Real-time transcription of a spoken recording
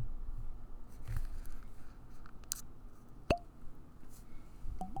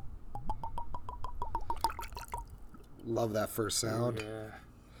Love that first sound. Oh, yeah.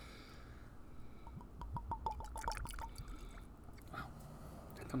 Wow.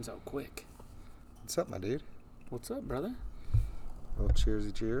 That comes out quick. What's up, my dude? What's up, brother? A little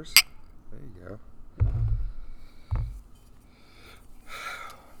cheersy cheers. There you go.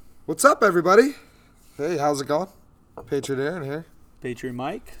 What's up, everybody? Hey, how's it going? Patriot Aaron here. Patriot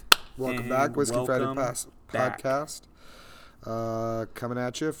Mike. Welcome And back, Whiskey Friday welcome back. podcast. Coming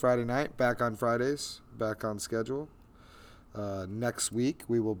at you Friday night, back on Fridays, back on schedule. Next week,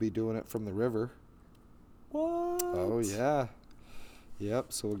 we will be doing it from the river. What? Oh, yeah.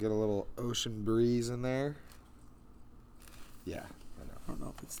 Yep, so we'll get a little ocean breeze in there. Yeah, I know. I don't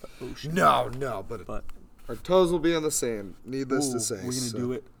know if it's the ocean. No, but our toes will be on the sand, needless to say. We're going to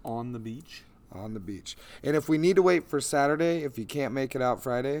do it on the beach? On the beach. And if we need to wait for Saturday, if you can't make it out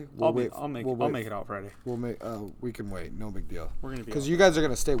Friday, I'll make it out Friday. We can wait. No big deal. We're gonna be because you guys are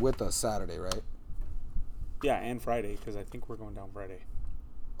gonna stay with us Saturday, right? Yeah, and Friday because I think we're going down Friday.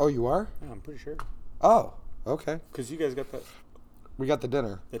 Oh, you are? Yeah, I'm pretty sure. Oh, okay. Because you guys got We got the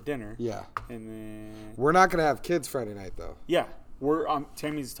dinner. the dinner. Yeah. And then We're not gonna have kids Friday night though. yeah,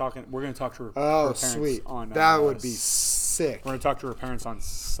 Tammy's talking. We're gonna talk to her. Oh, her parents sweet. On that would be sick. We're gonna talk to her parents on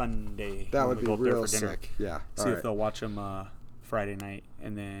Sunday. That when would we be go up there real for dinner. sick. Yeah. See if they'll watch them Friday night,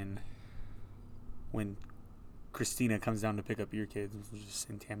 and then when Christina comes down to pick up your kids, we'll just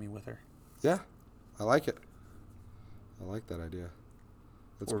send Tammy with her. Yeah, I like it. I like that idea.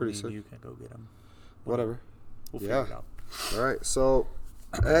 That's or pretty me sick. and you can go get them. Whatever. We'll figure it out. All right. So,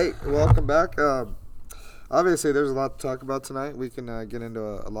 hey, welcome back. Obviously, there's a lot to talk about tonight. We can get into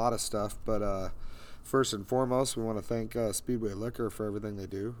a lot of stuff, but first and foremost, we want to thank Speedway Liquor for everything they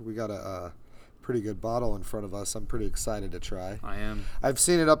do. We got a pretty good bottle in front of us. I'm pretty excited to try. I am. I've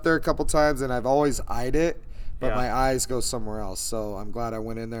seen it up there a couple times, and I've always eyed it, but Yeah. my eyes go somewhere else. So I'm glad I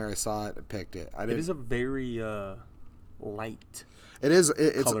went in there, I saw it, and picked it. It is a very light. It's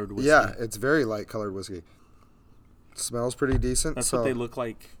colored whiskey. Yeah, it's very light colored whiskey. Smells pretty decent. That's what they look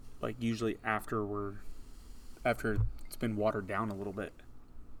like usually after it's been watered down a little bit.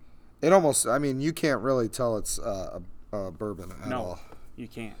 It almost, I mean, you can't really tell it's a bourbon at all. No, you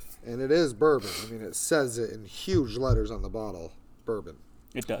can't. And it is bourbon. I mean, it says it in huge letters on the bottle, bourbon.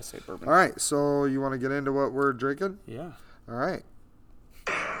 It does say bourbon. All right, so you want to get into what we're drinking? Yeah. All right.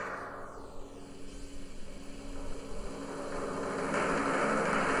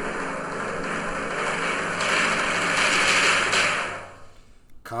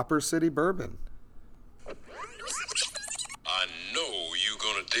 Copper City Bourbon. I know you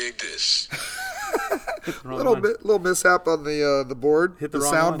gonna dig this. Little mishap on the board. Hit the the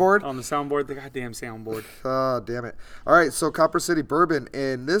wrong soundboard. one. On the soundboard, the goddamn soundboard. Oh, damn it. All right, so Copper City Bourbon,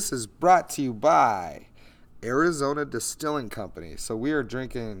 and this is brought to you by Arizona Distilling Company. So we are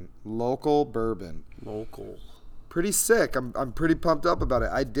drinking local bourbon. Local. Pretty sick. I'm pretty pumped up about it.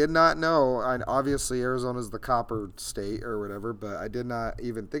 I did not know. Obviously, Arizona's the copper state or whatever, but I did not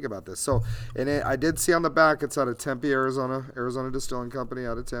even think about this. So, I did see on the back it's out of Tempe, Arizona. Arizona Distilling Company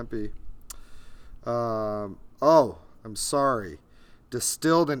out of Tempe. I'm sorry.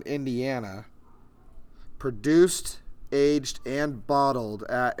 Distilled in Indiana. Produced, aged, and bottled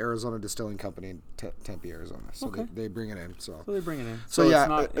at Arizona Distilling Company in Tempe, Arizona. So Okay. they bring it in. So they bring it in. So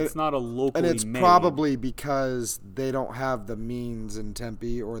yeah, it's not a locally and it's made. probably because they don't have the means in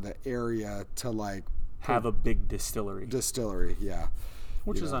Tempe or the area to have a big distillery. Yeah.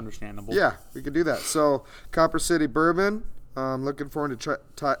 Which is understandable. Yeah, we could do that. So Copper City Bourbon. I'm looking forward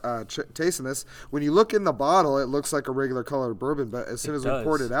to tasting this. When you look in the bottle, it looks like a regular colored bourbon, but as soon as we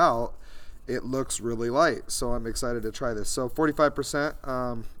poured it out, it looks really light. So I'm excited to try this. So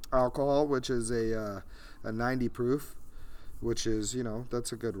 45% alcohol, which is a 90 proof, which is,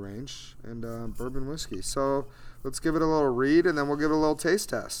 that's a good range, and bourbon whiskey. So let's give it a little read, and then we'll give it a little taste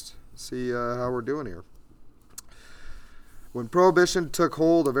test. See how we're doing here. When Prohibition took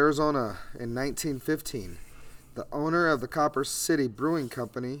hold of Arizona in 1915, the owner of the Copper City Brewing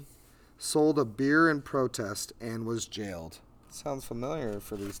Company sold a beer in protest and was jailed. Sounds familiar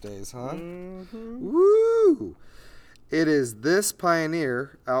for these days, huh? Mm-hmm. Woo! It is this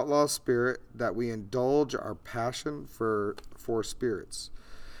pioneer outlaw spirit that we indulge our passion for spirits.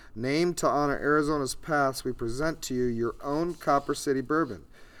 Named to honor Arizona's past, we present to you your own Copper City Bourbon.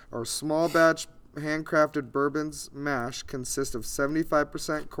 Our small batch handcrafted bourbon's mash consists of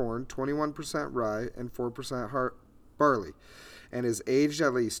 75% corn, 21% rye, and 4% barley, and is aged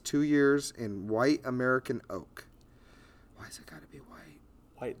at least 2 years in white American oak. Why is it got to be white?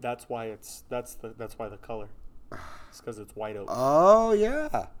 White. That's why the color. It's because it's white oak. Oh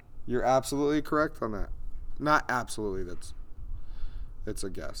yeah, you're absolutely correct on that. Not absolutely. It's a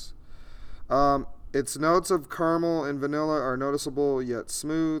guess. Its notes of caramel and vanilla are noticeable yet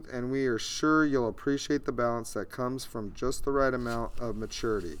smooth, and we are sure you'll appreciate the balance that comes from just the right amount of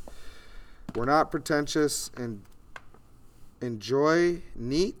maturity. We're not pretentious and enjoy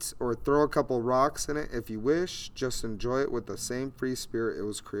neat or throw a couple rocks in it if you wish. Just enjoy it with the same free spirit it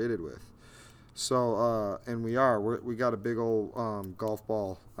was created with. So, and we got a big old golf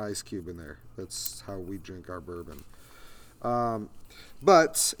ball ice cube in there. That's how we drink our bourbon.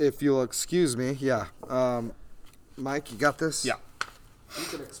 But if you'll excuse me, Mike, you got this? Yeah. You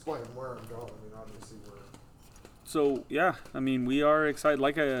can explain where I'm going. I mean, obviously we're... So, yeah, I mean, we are excited.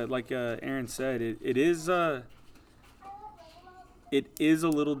 Like Aaron said, it is a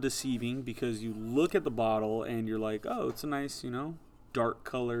little deceiving because you look at the bottle and you're like, oh, it's a nice, dark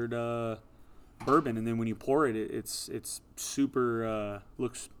colored bourbon, and then when you pour it, it's super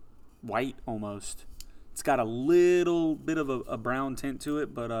looks white almost. It's got a little bit of a brown tint to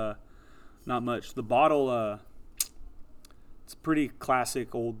it, but not much. The bottle, it's a pretty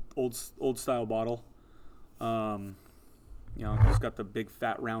classic old style bottle. It's got the big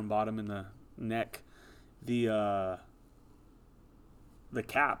fat round bottom and the neck. The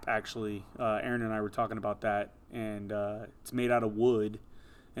cap, actually, Aaron and I were talking about that, and it's made out of wood,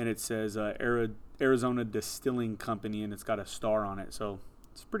 and it says Arizona Distilling Company, and it's got a star on it, so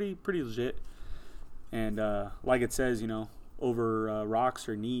it's pretty legit. And like it says, over rocks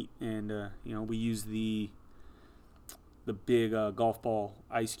are neat, and we use the big golf ball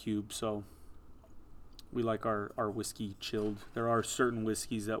ice cube, so we like our whiskey chilled. There are certain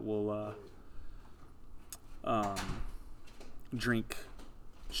whiskeys that will drink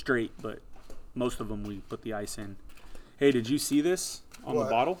straight, but most of them we put the ice in. Hey, did you see this on the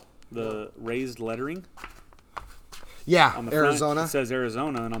bottle? The raised lettering? Yeah, on the Arizona. Front, it says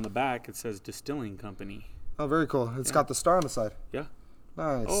Arizona, and on the back it says Distilling Company. Oh, very cool. It's got the star on the side. Yeah.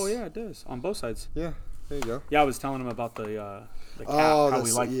 Nice. Oh, yeah, it does. On both sides. Yeah, there you go. Yeah, I was telling him about the cap. Oh, how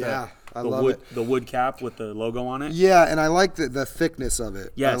we like I love wood, it. the wood cap with the logo on it. Yeah, and I like the thickness of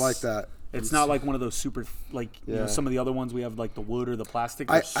it. Yes. I like that. It's not like one of those super, some of the other ones we have, like the wood or the plastic.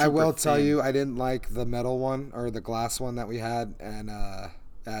 I will tell you, I didn't like the metal one or the glass one that we had and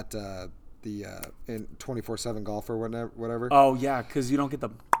at in 24/7 Golf or whatever. Oh yeah, because you don't get the.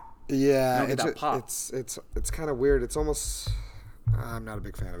 Yeah, you don't get that pop. It's kind of weird. It's almost. I'm not a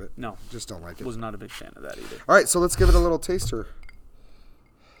big fan of it. No, just don't like it. Was not a big fan of that either. All right, so let's give it a little taster.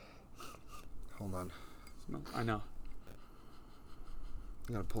 Hold on. I know.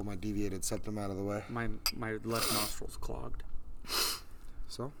 I'm gonna pull my deviated septum out of the way. My left nostril's clogged.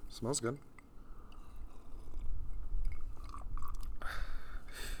 So, smells good.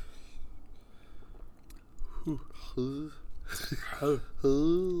 It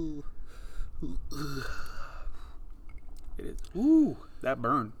is. Ooh, that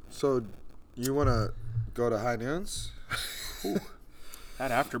burn. So, you want to go to high noons? Ooh,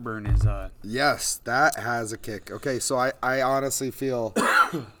 that afterburn is. Yes, that has a kick. Okay, so I honestly feel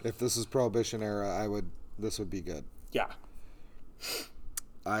if this is Prohibition era, this would be good. Yeah.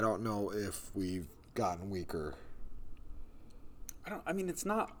 I don't know if we've gotten weaker. I mean, it's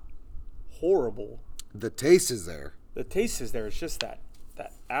not horrible. The taste is there. The taste is there. It's just that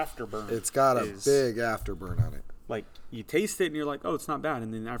afterburn. It's got a big afterburn on it. Like, you taste it and you're like, oh, it's not bad.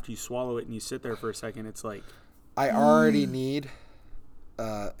 And then after you swallow it and you sit there for a second, it's like. I already need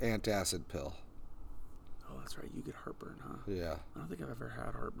antacid pill. Oh, that's right. You get heartburn, huh? Yeah. I don't think I've ever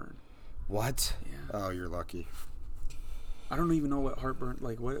had heartburn. What? Yeah. Oh, you're lucky. I don't even know what heartburn,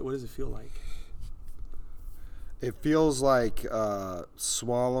 like, what does it feel like? It feels like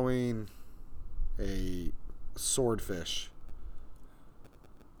swallowing a swordfish.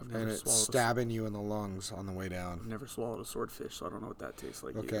 And it's stabbing you in the lungs on the way down. I've never swallowed a swordfish, so I don't know what that tastes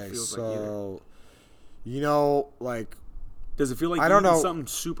like. Okay, it feels so, like... Does it feel like I don't know. Something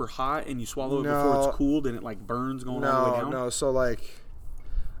super hot and you swallow it before it's cooled and it, like, burns going all the way down? No, so, like...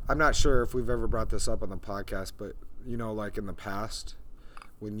 I'm not sure if we've ever brought this up on the podcast, but, like in the past,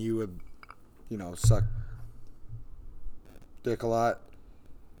 when you would, suck dick a lot...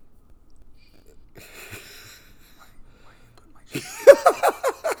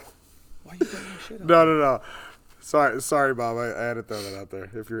 Why you putting my shit up? No. Sorry, Bob. I had to throw that out there.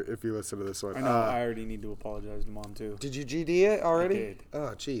 If you listen to this one, I know. I already need to apologize to Mom too. Did you GD it already? I did.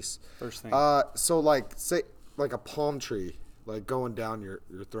 Oh, jeez. First thing. So like, say like a palm tree, like going down your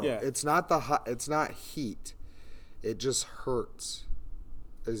throat. Yeah. It's not the hot. It's not heat. It just hurts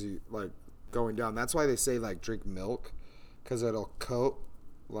as you like going down. That's why they say like drink milk, because it'll coat.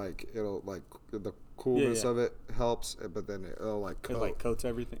 Like it'll like the coolness of it helps, but then it'll like coat. It like coats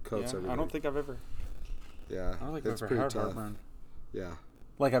everything. Coats everything. I don't think I've ever. Yeah. I don't think it's I've pretty ever had tough. heartburn. Yeah.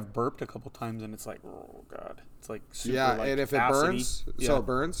 Like I've burped a couple times and it's like, oh god, it's like super, yeah, like, and if acidy. it burns, so it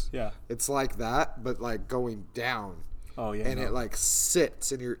burns. Yeah. It's like that, but like going down. Oh yeah. And it like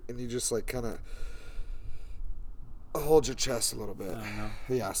sits, and you just like kind of hold your chest a little bit. I know.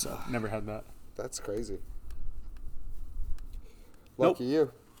 Yeah, so Never had that. that's crazy. Nope. Lucky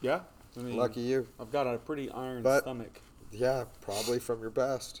you. Yeah. I mean, Lucky you. I've got a pretty iron But- stomach. Yeah, probably from your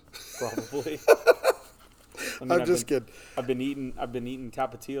best. Probably. I mean, I'm just kidding. I've been eating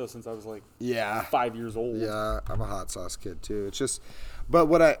Tapatio since I was like Yeah. 5 years old. Yeah, I'm a hot sauce kid too. It's just, but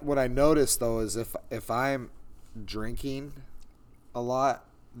what I noticed though is if I'm drinking a lot,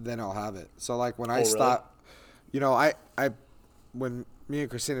 then I'll have it. So like when I really? stop, I when me and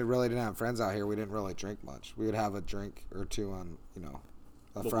Christina really didn't have friends out here, we didn't really drink much. We would have a drink or two on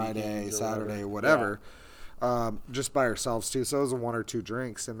a The Friday, weekends or Saturday, whatever. just by ourselves too. So it was one or two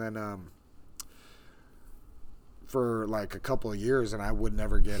drinks, and then for like a couple of years, and I would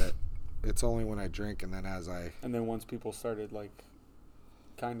never get it. It's only when I drink, and then And then once people started like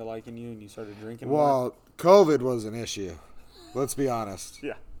kind of liking you and you started drinking more. well, COVID was an issue. Let's be honest.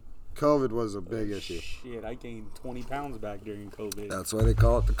 Yeah. COVID was a big issue. Shit, I gained 20 pounds back during COVID. That's why they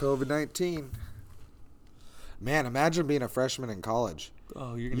call it the COVID-19. Man, imagine being a freshman in college.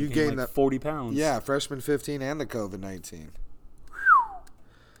 Oh, you're going You to gain gained like that- 40 pounds. Yeah, freshman 15 and the COVID-19.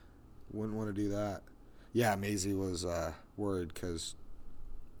 Wouldn't want to do that. Yeah, Maisie was worried because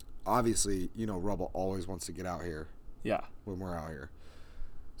obviously, Rubble always wants to get out here Yeah. when we're out here.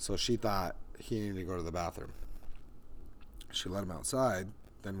 So she thought he needed to go to the bathroom. She let him outside,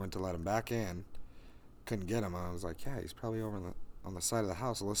 then went to let him back in. Couldn't get him. I was like, yeah, he's probably over on the side of the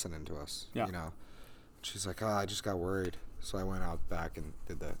house listening to us. Yeah. She's like, oh, I just got worried. So I went out back and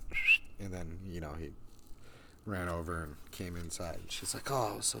did that. And then, he ran over and came inside. She's like,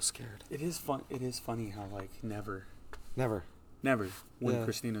 oh, I was so scared. It is fun. It is funny how like never Never. when Yeah.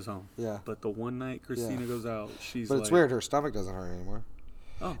 Christina's home. Yeah. But the one night Christina Yeah. goes out, she's But like, it's weird. Her stomach doesn't hurt anymore.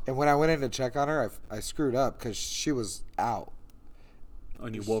 Oh. And when I went in to check on her, I screwed up because she was out.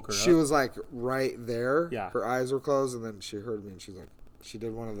 And you woke her She up. was like right there. Yeah. Her eyes were closed, and then she heard me, and she's like, she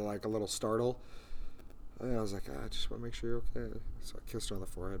did one of the like a little startle. And I was like, I just want to make sure you're okay. So I kissed her on the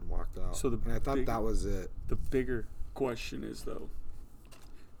forehead and walked out. So and I thought that was it. The bigger question is though,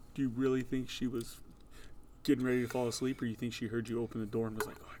 do you really think she was getting ready to fall asleep, or you think she heard you open the door and was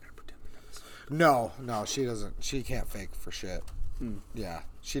like, oh, I gotta pretend like I'm asleep? No, she doesn't. She can't fake for shit. Yeah,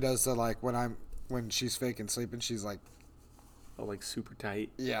 she does the like when she's faking sleeping, she's like, Oh, like super tight.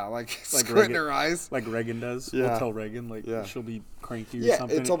 yeah, like Like squinting Reagan- her eyes. Like Reagan does. Yeah. We'll tell Reagan, like, Yeah. she'll be cranky or Yeah,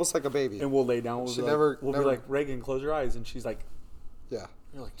 something. it's almost like a baby. And we'll lay down. We'll, She be, never- like, we'll never- be like, Reagan, close your eyes. And she's like, Yeah.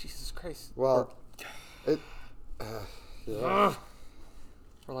 you're like, Jesus Christ. Well, it. Yeah.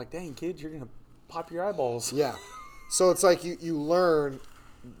 We're like, dang, kid, you're going to pop your eyeballs. Yeah. So it's like you learn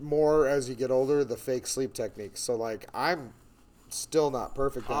more as you get older the fake sleep techniques. So like I'm still not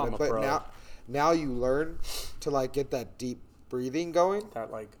perfect at I'm it, a but pro. now you learn to like get that deep breathing going. That,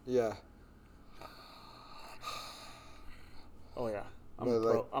 like, Yeah. oh, yeah.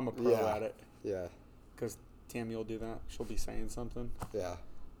 But, I'm a pro yeah. at it. Yeah. Because Tammy will do that. She'll be saying something, Yeah.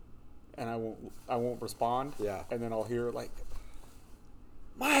 and I won't respond. Yeah. And then I'll hear, like,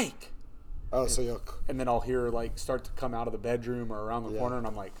 Mike! Oh, so you'll. And then I'll hear her, like, start to come out of the bedroom or around the Yeah. corner, and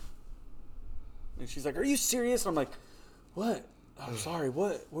I'm like, and she's like, are you serious? And I'm like, what? I'm sorry,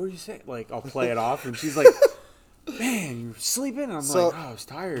 what were you saying? Like, I'll play it off, and she's like, man, you're sleeping? And I'm So, like, oh, I was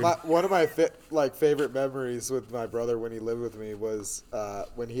tired. One of my favorite memories with my brother when he lived with me was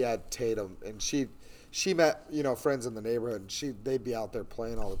when he had Tatum, and she met friends in the neighborhood, and they'd be out there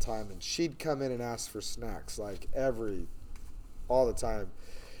playing all the time, and she'd come in and ask for snacks like all the time,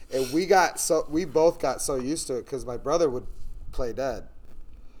 and we both got so used to it because my brother would play dead,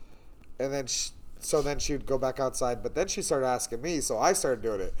 and then then she'd go back outside, but then she started asking me, so I started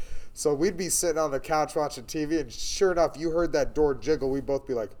doing it. So we'd be sitting on the couch watching TV, and sure enough, you heard that door jiggle. We'd both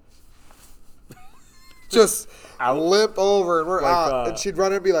be like, just Out. limp over, and we're Like, out. And she'd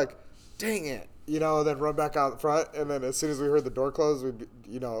run in and be like, dang it. And then run back out front. And then as soon as we heard the door close, we'd be,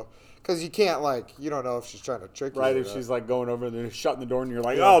 because you can't, you don't know if she's trying to trick you. Right, or if not. she's, like, going over there, shutting the door, and you're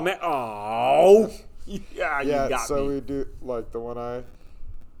like, Yeah. oh, man, oh. Yeah, you Yeah, got so me. we do, the one eye.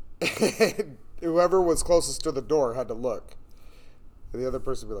 Whoever was closest to the door had to look. And the other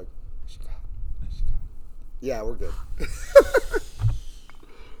person would be like, she got it. Yeah, we're good.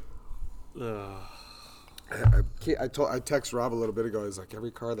 Ugh. I text Rob a little bit ago. He's like,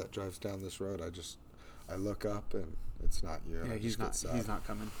 every car that drives down this road, I look up and it's not you. Yeah, I he's just get not. He's sad. not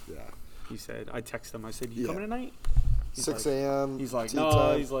coming. Yeah. He said. I texted him. I said, "You Yeah. coming tonight?" He's 6 like- a.m. He's like, tea "No."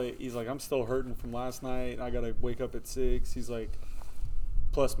 time. He's like, "I'm still hurting from last night. I gotta wake up at 6." He's like,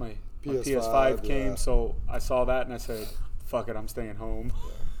 plus my PS5, PS5 came, yeah. so I saw that and I said, fuck it, I'm staying home.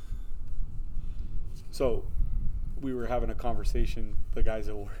 So we were having a conversation, the guys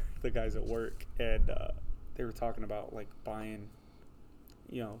at work, and they were talking about like buying,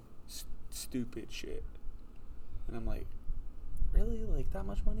 stupid shit. And I'm like, really? Like that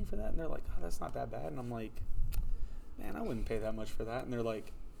much money for that? And they're like, oh, that's not that bad. And I'm like, man, I wouldn't pay that much for that. And they're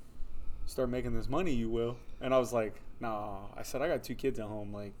like, start making this money, you will. And I was like, nah. I said, I got 2 kids at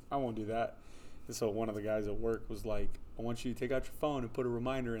home. Like, I won't do that. And so one of the guys at work was like, I want you to take out your phone and put a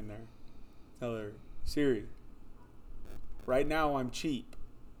reminder in there. Tell her, Siri, right now I'm cheap,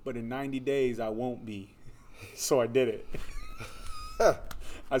 but in 90 days I won't be. So I did it.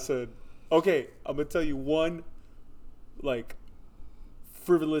 I said, okay, I'm going to tell you one, like,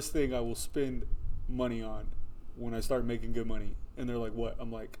 frivolous thing I will spend money on when I start making good money. And they're like, what?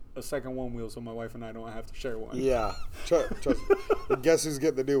 I'm like, a second one wheel so my wife and I don't have to share one. Yeah. Trust me. And guess who's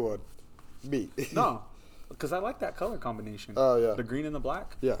getting the new one? Me. No, because I like that color combination. Oh, yeah. The green and the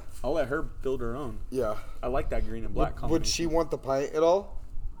black. Yeah. I'll let her build her own. Yeah. I like that green and black combination. Would she want the pint at all?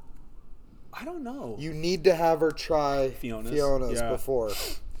 I don't know. You need to have her try Fiona's Yeah. before.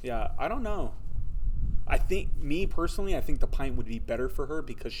 Yeah, I don't know. I think, me personally, I think the pint would be better for her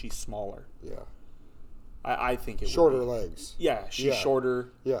because she's smaller. Yeah. I think it Shorter would be. legs. Yeah, she's Yeah.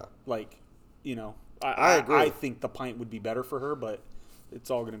 shorter. Yeah. Like, I agree. I think the pint would be better for her, but it's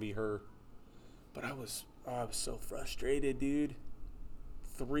all going to be her. But I was so frustrated, dude.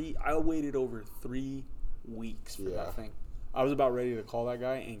 I waited over 3 weeks for that thing. I was about ready to call that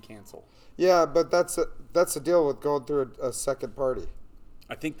guy and cancel. Yeah, but that's the deal with going through a second party.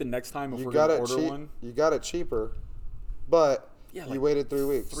 I think the next time if You we're got going it to order cheap. one, You got it cheaper, but yeah, you like waited 3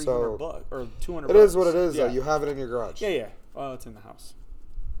 weeks. $300 So or $200. it is what it is. Yeah. Though. You have it in your garage. Yeah. Well, it's in the house.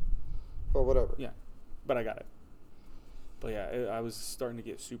 Well, whatever. Yeah, but I got it. But yeah, I was starting to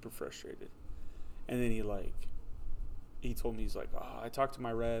get super frustrated. And then he told me, he's like, oh, I talked to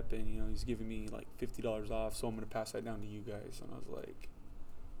my rep and, he's giving me like $50 off. So I'm going to pass that down to you guys. And I was like,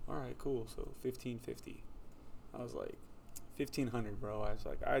 all right, cool. So $1,550. I was like, $1,500, bro. I was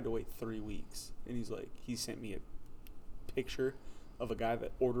like, I had to wait 3 weeks. And he's like, he sent me a picture of a guy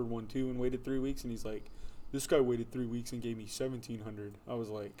that ordered one too and waited 3 weeks. And he's like, this guy waited 3 weeks and gave me $1,700. I was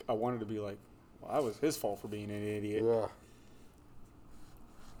like, I wanted to be like, well, that was his fault for being an idiot. Yeah.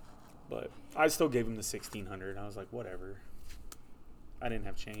 But I still gave him the $1,600. I was like, whatever. I didn't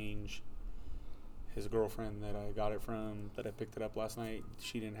have change. His girlfriend that I got it from, that I picked it up last night,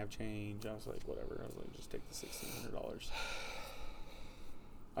 she didn't have change. I was like, whatever. I was like, just take the $1,600.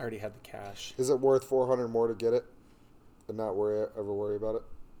 I already had the cash. Is it worth $400 more to get it, and not ever worry about it?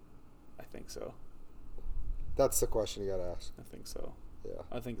 I think so. That's the question you got to ask. I think so. Yeah.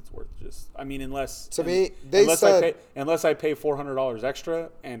 I think it's worth unless To me, they said unless I pay $400 extra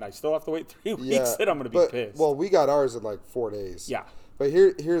and I still have to wait 3 weeks, then I'm gonna be pissed. Well, we got ours in like 4 days. Yeah. But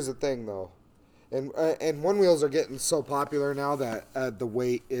here's the thing though, and one wheels are getting so popular now that the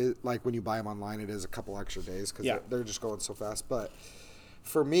wait is like when you buy them online, it is a couple extra days because they're just going so fast. But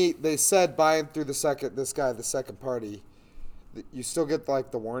for me, they said buying through the second party, you still get like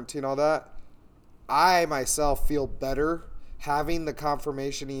the warranty and all that. I myself feel better having the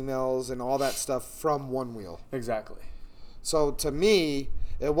confirmation emails and all that stuff from One Wheel. Exactly. So to me,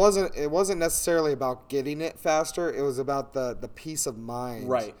 it wasn't necessarily about getting it faster. It was about the peace of mind.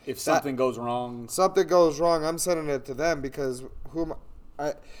 Right. If something goes wrong, I'm sending it to them because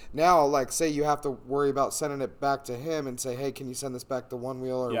now, like, say you have to worry about sending it back to him and say, hey, can you send this back to One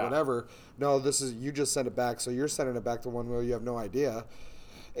Wheel or whatever? No, you just send it back, so you're sending it back to One Wheel. You have no idea.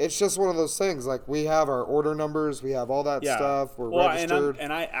 It's just one of those things. Like, we have our order numbers, we have all that stuff. We're registered.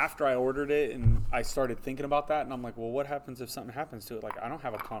 And after I ordered it, and I started thinking about that, and I'm like, well, what happens if something happens to it? Like, I don't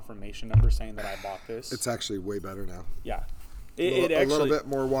have a confirmation number saying that I bought this. It's actually way better now. Yeah, a little bit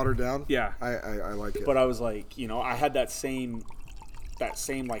more watered down. Yeah, I like it. But I was like, I had that same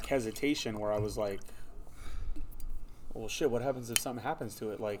like hesitation where I was like, well, shit, what happens if something happens to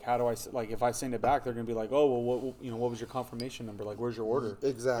it? Like, how do I, like, if I send it back, they're going to be like, oh, well, what was your confirmation number? Like, where's your order?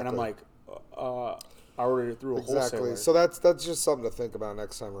 Exactly. And I'm like, I ordered it through a wholesaler. So that's just something to think about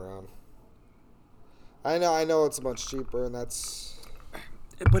next time around. I know it's much cheaper, and that's...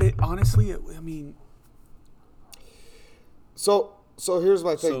 But it, honestly, I mean... So here's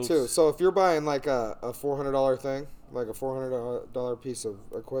my thing, too. So if you're buying, like, a $400 thing, like a $400 piece of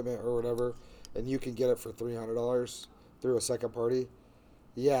equipment or whatever, and you can get it for $300 through a second party,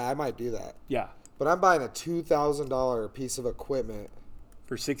 yeah, I might do that. Yeah. But I'm buying a $2,000 piece of equipment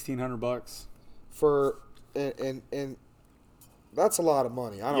for $1,600 for and that's a lot of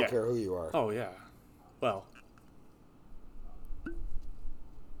money. I don't care who you are. Oh yeah. Well,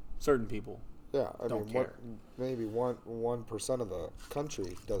 Certain people. Yeah, I Don't mean, care. maybe 1% of the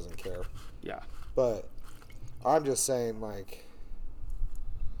country doesn't care. Yeah. But I'm just saying, like,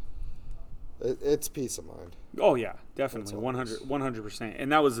 it's peace of mind. Oh, yeah, definitely. That's all 100%.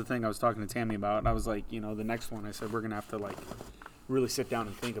 And that was the thing I was talking to Tammy about. I was like, the next one, I said, we're going to have to, like, really sit down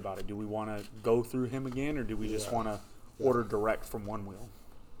and think about it. Do we want to go through him again, or do we just want to order direct from One Wheel?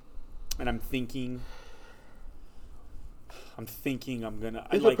 And I'm thinking I'm going to.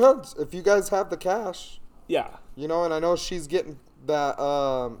 It depends. If you guys have the cash. Yeah. And I know she's getting that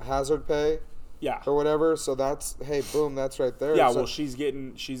hazard pay. Yeah. Or whatever, so that's, hey, boom, that's right there. Yeah, so, well, she's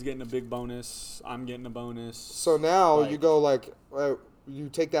getting a big bonus. I'm getting a bonus. So now you go you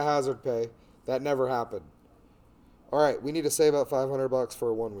take that hazard pay. That never happened. All right, we need to save up $500 for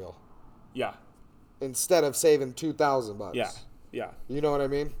a One Wheel. Yeah. Instead of saving $2,000. Yeah. Yeah. You know what I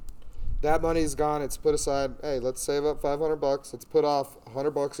mean? That money's gone. It's put aside. Hey, let's save up $500. Let's put off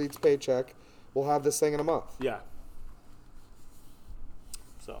 $100 each paycheck. We'll have this thing in a month. Yeah.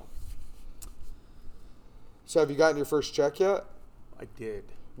 So have you gotten your first check yet? I did.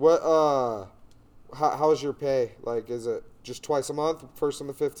 What? How's your pay? Like, is it just twice a month, first and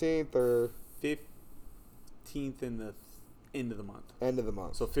the 15th, or 15th in the end of the month? End of the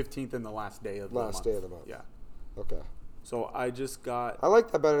month. So 15th in the last day of the month. Last day of the month. Yeah. Okay. So I just got. I like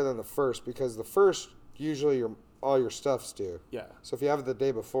that better than the first because the first usually all your stuff's due. Yeah. So if you have it the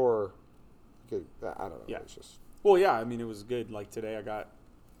day before, I don't know. Yeah. It's just. Well, yeah. I mean, it was good. Like today, I got.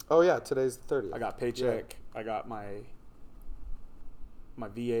 Oh yeah, today's the 30th. I got paycheck. Yeah. I got my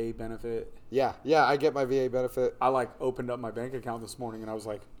VA benefit. Yeah, I get my VA benefit. I opened up my bank account this morning and I was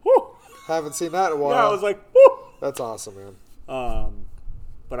like, whoo! Haven't seen that in a while. Yeah, I was like, whoo! That's awesome, man.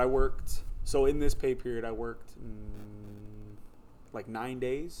 But I worked. So in this pay period, I worked 9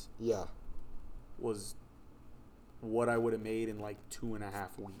 days. Yeah. Was what I would have made in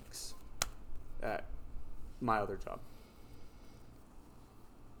 2.5 weeks at my other job.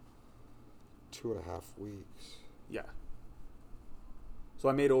 2.5 weeks. Yeah. So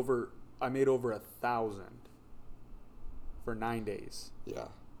I made over 1,000 for 9 days. Yeah.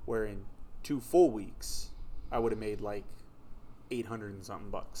 Where in 2 full weeks, I would have made 800 and something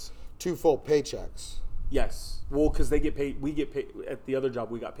bucks. 2 full paychecks. Yes. Well, because they get paid. We get paid at the other job.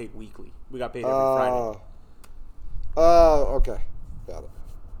 We got paid weekly. We got paid every Friday. Oh, okay. Got it.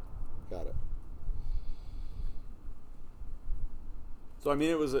 So I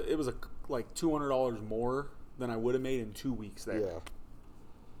mean, it was $200 more than I would have made in 2 weeks there. Yeah.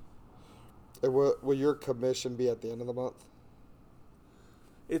 And will your commission be at the end of the month?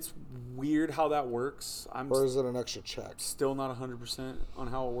 It's weird how that works. Or is it an extra check? Still not 100% on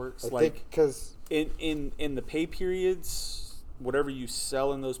how it works. I think because in the pay periods, whatever you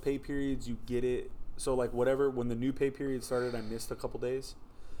sell in those pay periods, you get it. So whatever, when the new pay period started, I missed a couple days.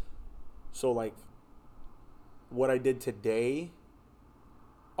 So what I did today,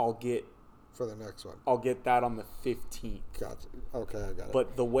 I'll get for the next one. I'll get that on the 15th. Gotcha. Okay, I got it.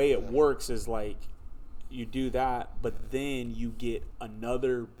 But the way it works is you do that, but then you get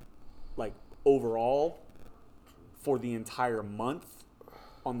another overall for the entire month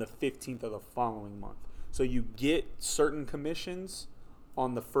on the 15th of the following month. So you get certain commissions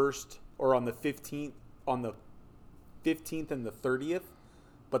on the 1st or on the 15th, and the 30th,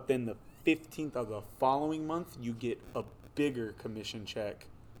 but then the 15th of the following month, you get a bigger commission check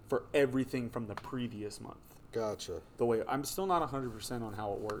for everything from the previous month. Gotcha. The way I'm still not 100% on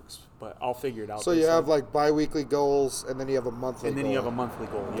how it works, but I'll figure it out. So you have bi-weekly goals, and then you have a monthly. And then goal. you have a monthly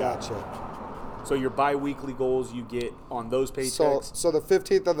goal. Yeah. Gotcha. So your bi-weekly goals you get on those paychecks. So the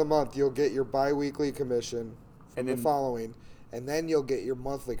 15th of the month you'll get your bi-weekly commission from the following, and then you'll get your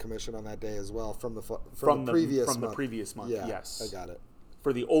monthly commission on that day as well from the previous month. From the previous month. Yeah, yes. I got it.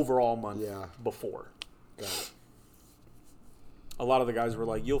 For the overall month before. Got it. A lot of the guys were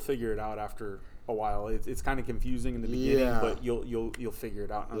like, "You'll figure it out after a while. It's kind of confusing in the beginning, but you'll figure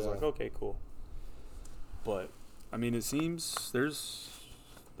it out." And I was like, "Okay, cool." But I mean, it seems there's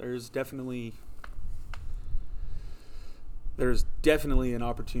definitely an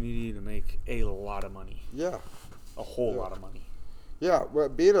opportunity to make a lot of money. Yeah. A whole lot of money. Yeah, well,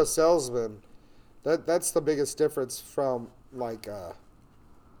 being a salesman, that's the biggest difference from a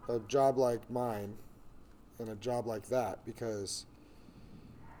job like mine and a job like that, because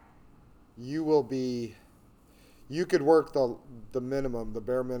you could work the minimum, the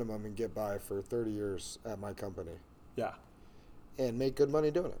bare minimum, and get by for 30 years at my company. Yeah. And make good money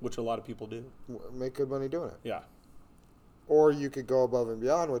doing it. Which a lot of people do. Make good money doing it. Yeah. Or you could go above and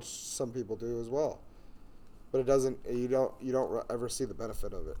beyond, which some people do as well. But you don't ever see the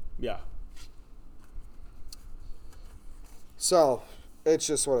benefit of it. Yeah. So, It's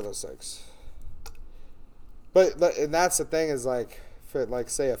just one of those things. But and that's the thing is like, for like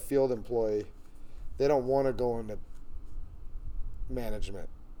say a field employee, they don't want to go into management.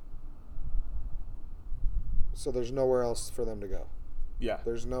 So there's nowhere else for them to go. Yeah.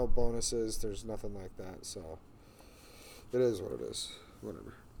 There's no bonuses. There's nothing like that. So it is what it is.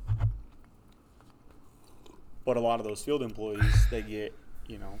 Whatever. But a lot of those field employees, they get,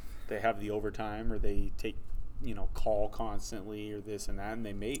 they have the overtime or they take, call constantly or this and that, and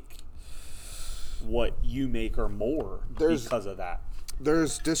they make what you make or more because of that.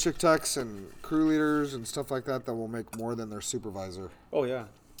 There's district techs and crew leaders and stuff like that will make more than their supervisor. Oh, yeah.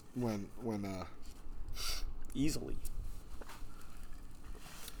 When easily.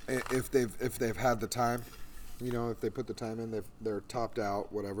 If they've had the time, if they put the time in, they're topped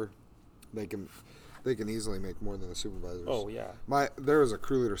out, whatever, they can easily make more than the supervisors. Oh yeah. There was a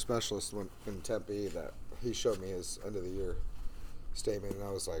crew leader specialist in Tempe that he showed me his end of the year statement, and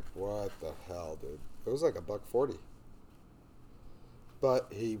I was like, what the hell, dude? It was like $140. But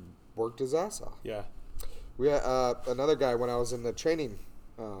he worked his ass off. Yeah. We had another guy when I was in the training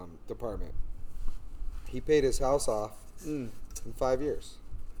department. He paid his house off in 5 years.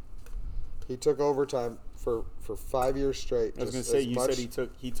 He took overtime for 5 years straight. I was going to say, you said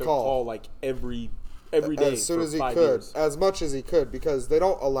he took call like every day as soon for as he 5 could, years. as much as he could, because they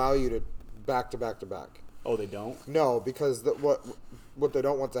don't allow you to back to back to back. Oh, they don't? No, because what they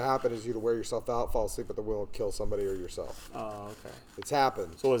don't want to happen is you to wear yourself out, fall asleep at the wheel, kill somebody or yourself. Oh, okay. It's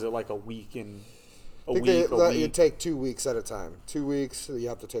happened. So is it like a week and I think they let you take 2 weeks at a time. 2 weeks, you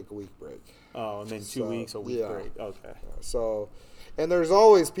have to take a week break. Oh, and then 2 weeks, a week break. Okay. So, and there's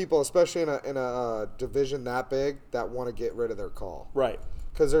always people, especially in a division that big, that want to get rid of their call. Right.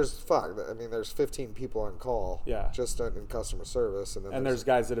 Because there's 15 people on call. Yeah. Just in customer service, and then there's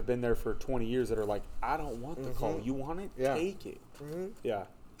guys that have been there for 20 years that are like, I don't want the call. You want it? Yeah. Take it. Mm-hmm. Yeah.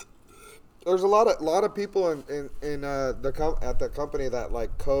 There's a lot of people at the company that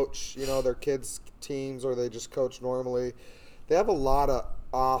like coach, their kids' teams, or they just coach normally. They have a lot of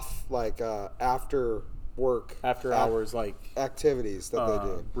off after work, after hours activities that they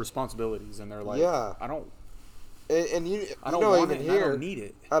do, responsibilities, and they're like, yeah, I don't. And I don't want even it, here, I don't need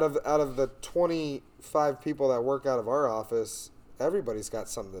it. Out of the 25 people that work out of our office, everybody's got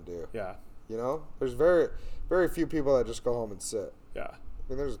something to do. Yeah. There's very, very few people that just go home and sit. Yeah. I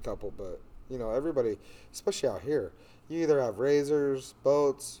mean, there's a couple, but everybody, especially out here, you either have razors,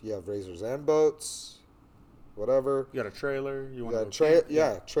 boats, you have razors and boats, whatever. You got a trailer. You want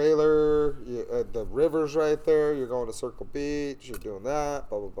trailer. The river's right there. You're going to Circle Beach. You're doing that.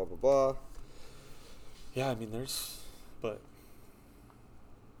 Blah blah blah blah blah. Yeah, I mean, but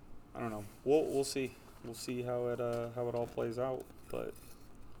I don't know. We'll see. We'll see how it all plays out. But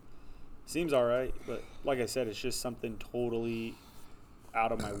seems all right. But like I said, it's just something totally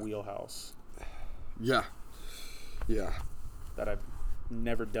out of my wheelhouse. Yeah. Yeah. That I've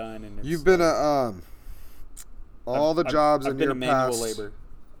never done, and you've been all the jobs in your past. Labor.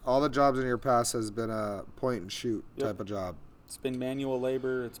 All the jobs in your past has been a point and shoot type of job. It's been manual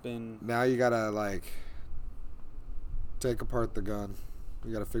labor. It's been. Now you gotta take apart the gun.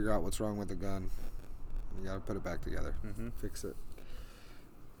 You gotta figure out what's wrong with the gun. You gotta put it back together. Mm-hmm. Fix it.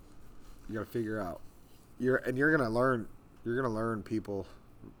 You gotta figure out. You're gonna learn. You're gonna learn people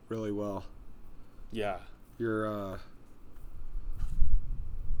really well. Yeah.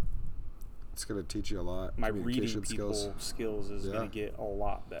 It's gonna teach you a lot. My reading people skills is gonna get a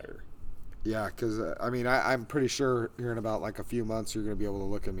lot better. Yeah, because I'm pretty sure here in about a few months you're gonna be able to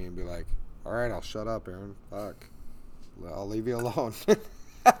look at me and be like, "All right, I'll shut up, Aaron. Fuck, I'll leave you alone."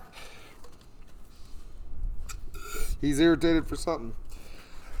 He's irritated for something.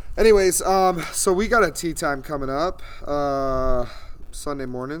 Anyways, so we got a tea time coming up Sunday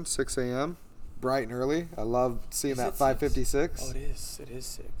morning, 6 a.m. Bright and early. I love seeing that 5:56. Oh, it is. It is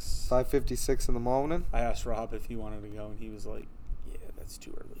 6. 5:56 in the morning. I asked Rob if he wanted to go, and he was like, "Yeah, that's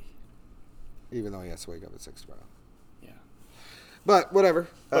too early." Even though he has to wake up at 6 tomorrow. Yeah. But whatever.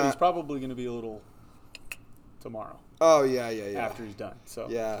 But he's probably going to be a little tomorrow. Oh yeah. After he's done. So.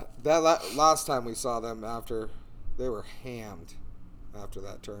 Yeah, that last time we saw them after, they were hammed after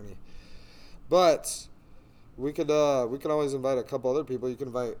that tourney. But we could always invite a couple other people. You can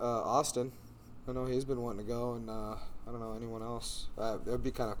invite Austin. I know he's been wanting to go, and I don't know anyone else. It would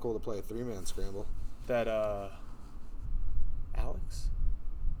be kind of cool to play a 3-man scramble. That Alex?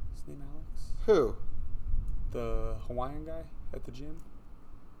 His name Alex? Who? The Hawaiian guy at the gym?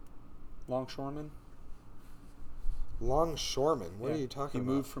 Longshoreman? Longshoreman? What are you talking about?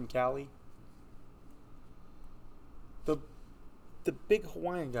 He moved from Cali. The big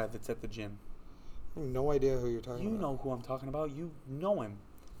Hawaiian guy that's at the gym. I have no idea who you're talking about. You know who I'm talking about. You know him.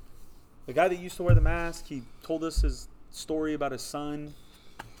 The guy that used to wear the mask. He told us his story about his son,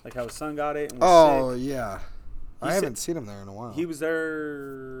 like how his son got it and was sick. Yeah. I haven't seen him there in a while. He was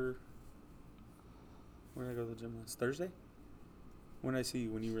there. Where did I go to the gym last? Thursday? When did I see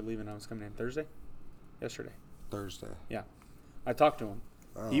you? When you were leaving, I was coming in. Thursday? Yesterday. Thursday. Yeah. I talked to him.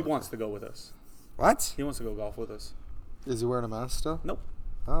 Oh, he wants to go with us. What? He wants to go golf with us. Is he wearing a mask still? Nope.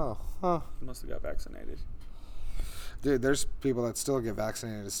 Oh, huh. He must have got vaccinated. Dude, there's people that still get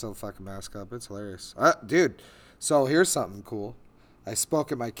vaccinated and still fucking mask up. It's hilarious. Dude, so here's something cool. I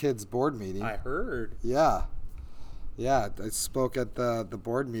spoke at my kids' board meeting. I heard. Yeah. Yeah, I spoke at the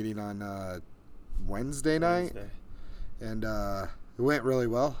board meeting on Wednesday night. And it went really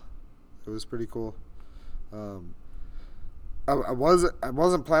well. It was pretty cool. I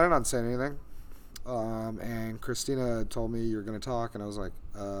wasn't planning on saying anything. And Christina told me you're going to talk, and I was like,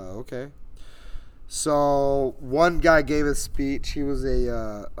 okay. So one guy gave a speech. He was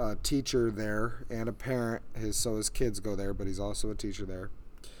a teacher there and a parent. So his kids go there, but he's also a teacher there.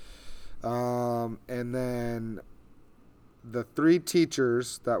 And then the three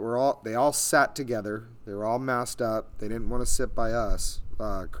teachers they all sat together. They were all masked up. They didn't want to sit by us,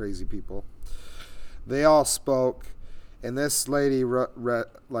 crazy people. They all spoke, and this lady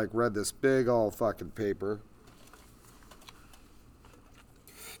read this big old fucking paper.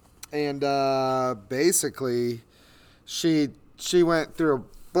 And basically, she went through a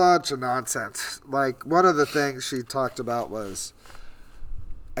bunch of nonsense. Like, one of the things she talked about was,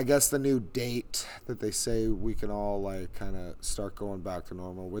 I guess, the new date that they say we can all like kind of start going back to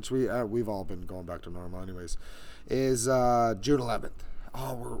normal, which we've all been going back to normal anyways, is June 11th.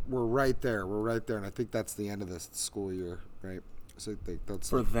 Oh, we're right there. We're right there, and I think that's the end of this school year, right? So I think that's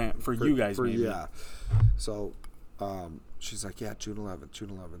for you guys, maybe. Yeah. So. She's like, yeah, June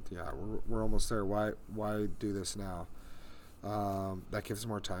 11th. Yeah, we're almost there. Why do this now? That gives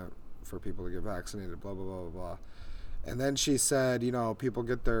more time for people to get vaccinated, blah, blah, blah, blah, blah. And then she said, people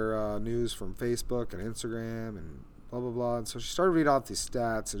get their news from Facebook and Instagram and blah, blah, blah. And so she started reading off these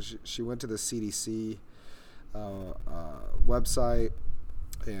stats, and she went to the CDC website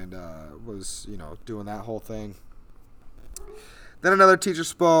and was, doing that whole thing. Then another teacher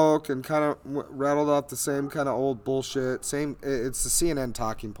spoke and kind of rattled off the same kind of old bullshit. It's the CNN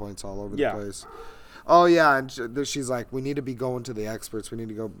talking points all over the place. Oh, yeah, and she's like, we need to be going to the experts. We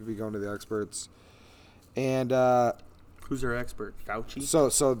need to be going to the experts. And who's their expert? Fauci?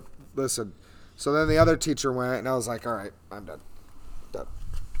 So listen. So then the other teacher went, and I was like, all right, I'm done.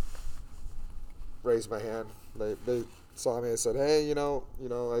 Raised my hand. They saw me. I said, hey, I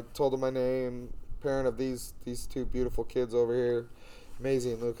told them my name. Parent of these two beautiful kids over here.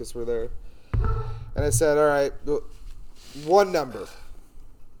 Maisie and Lucas were there. And I said, all right, one number.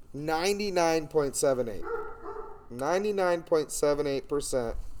 99.78.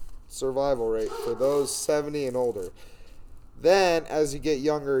 99.78% survival rate for those 70 and older. Then, as you get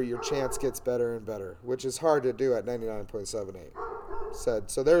younger, your chance gets better and better, which is hard to do at 99.78. Said.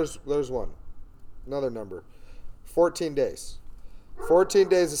 So there's one. Another number. 14 days. 14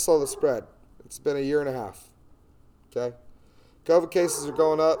 days to slow the spread. It's been a year and a half. Okay? COVID cases are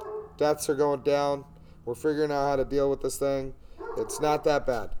going up. Deaths are going down. We're figuring out how to deal with this thing. It's not that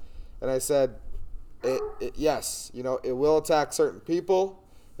bad. And I said, yes, it will attack certain people.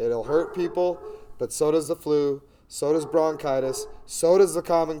 It'll hurt people. But so does the flu. So does bronchitis. So does the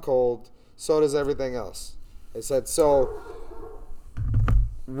common cold. So does everything else. I said, so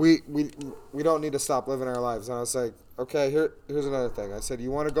we don't need to stop living our lives. And I was like, okay, here's another thing. I said,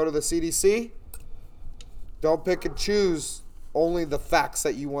 you want to go to the CDC? Don't pick and choose only the facts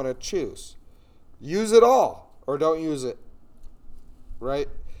that you want to choose. Use it all or don't use it. Right?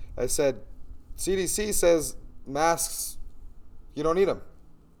 I said, CDC says masks, you don't need them.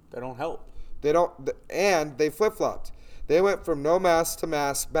 They don't help. And they flip-flopped. They went from no mask to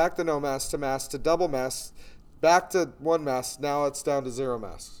mask, back to no mask to mask, to double masks, back to one mask. Now it's down to 0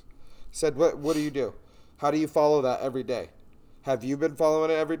 masks. Said, what do you do? How do you follow that every day? Have you been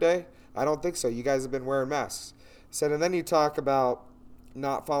following it every day? I don't think so. You guys have been wearing masks. Said, and then you talk about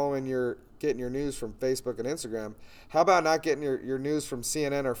not getting your news from Facebook and Instagram. How about not getting your news from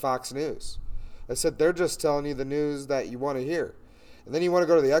CNN or Fox News? I said, they're just telling you the news that you want to hear. And then you want to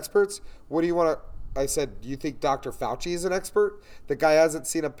go to the experts? What do you want to... I said, do you think Dr. Fauci is an expert? The guy hasn't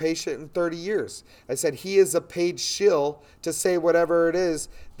seen a patient in 30 years. I said, he is a paid shill to say whatever it is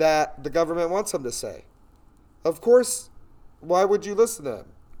that the government wants him to say. Of course, why would you listen to him?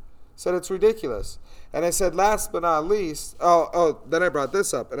 Said it's ridiculous. And I said, last but not least, then I brought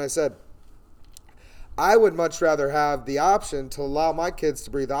this up. And I said, I would much rather have the option to allow my kids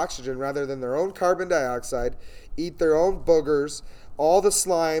to breathe oxygen rather than their own carbon dioxide, eat their own boogers, all the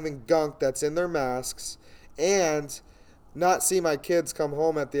slime and gunk that's in their masks, and not see my kids come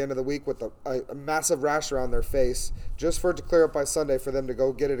home at the end of the week with a massive rash around their face just for it to clear up by Sunday for them to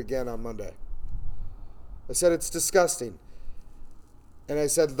go get it again on Monday. I said it's disgusting. And I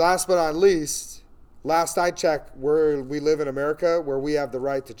said, last but not least, last I checked, we live in America where we have the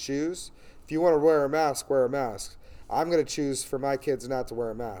right to choose. If you want to wear a mask, wear a mask. I'm going to choose for my kids not to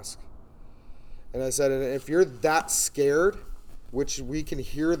wear a mask. And I said, and if you're that scared, which we can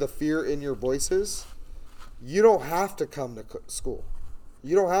hear the fear in your voices, you don't have to come to school.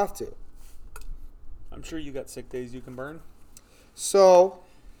 You don't have to. I'm sure you got sick days you can burn. So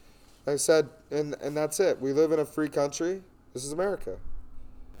I said, and that's it. We live in a free country. This is America.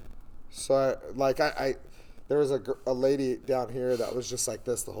 So there was a lady down here that was just like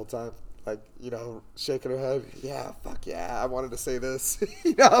this the whole time. Like, shaking her head. Yeah, fuck yeah, I wanted to say this.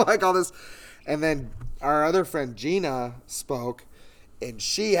 Like all this. And then our other friend Gina spoke, and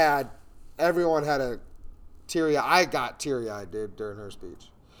everyone had a teary-eyed. I got teary-eyed, dude, during her speech.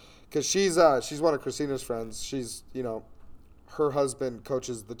 Because she's one of Christina's friends. She's, her husband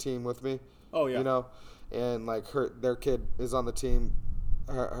coaches the team with me. Oh, yeah. And like their kid is on the team.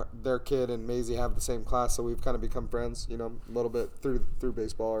 Their kid and Maisie have the same class, so we've kind of become friends, a little bit through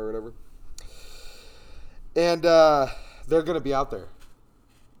baseball or whatever. And they're going to be out there.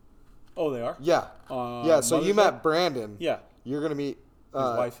 Oh, they are? Yeah. Yeah, so you met Brandon. Yeah. You're going to meet...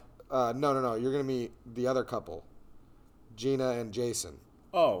 his wife? No. You're going to meet the other couple, Gina and Jason.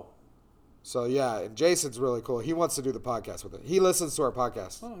 Oh. So, yeah, and Jason's really cool. He wants to do the podcast with it. He listens to our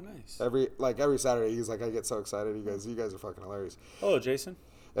podcast. Oh, nice. Every Saturday, he's like, I get so excited. He goes, you guys are fucking hilarious. Oh, Jason?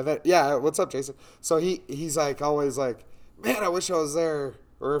 And then, yeah, what's up, Jason? So he's like, always like, man, I wish I was there.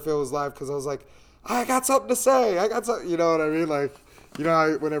 Or if it was live, because I was like, I got something to say. I got something, you know what I mean? Like,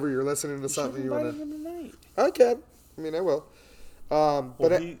 how whenever you're listening to something, you want to. Tonight. I can. I mean, I will.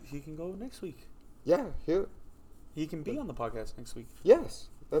 But he can go next week. Yeah, he can be on the podcast next week. Yes.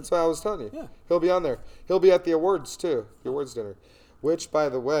 That's what I was telling you. Yeah. He'll be on there. He'll be at the awards, too. The awards dinner. Which, by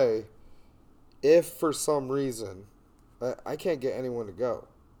the way, if for some reason, I can't get anyone to go.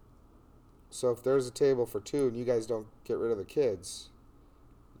 So if there's a table for two and you guys don't get rid of the kids,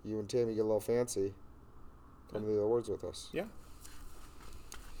 you and Tammy get a little fancy, come to the awards with us. Yeah.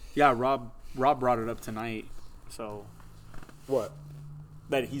 Yeah, Rob brought it up tonight, so. What?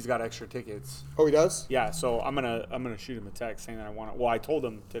 That he's got extra tickets. Oh, he does? Yeah, so I'm gonna shoot him a text saying that I want to. Well, I told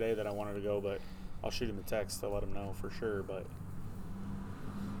him today that I wanted to go, but I'll shoot him a text to let him know for sure. But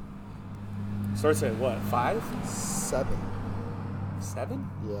starts at what? 5? 7. 7?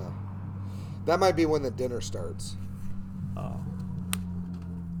 Yeah. That might be when the dinner starts. Oh.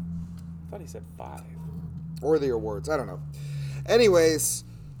 I thought he said 5. Or the awards. I don't know. Anyways.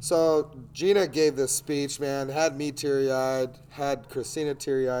 So Gina gave this speech, man, had me teary-eyed, had Christina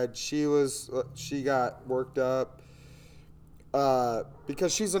teary-eyed. She got worked up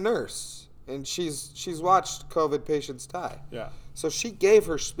because she's a nurse and she's watched COVID patients die. Yeah. So she gave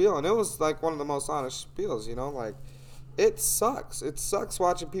her spiel, and it was like one of the most honest spiels, like it sucks. It sucks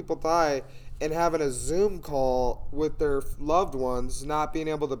watching people die and having a Zoom call with their loved ones, not being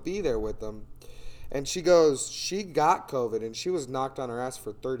able to be there with them. And she goes, she got COVID, and she was knocked on her ass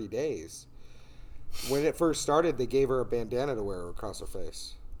for 30 days. When it first started, they gave her a bandana to wear across her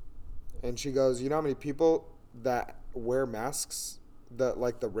face. And she goes, you know how many people that wear masks, the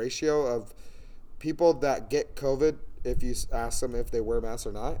ratio of people that get COVID, if you ask them if they wear masks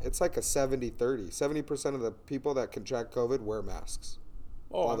or not, it's like a 70-30. 70% of the people that contract COVID wear masks.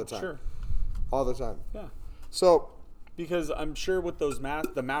 Oh, all the time. Sure. All the time. Yeah. So... Because I'm sure with those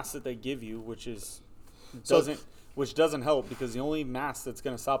masks, the mask that they give you, which doesn't help, because the only mask that's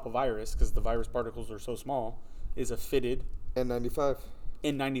going to stop a virus, because the virus particles are so small, is a fitted N95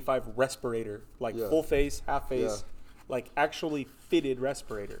 respirator, full face, half face, actually fitted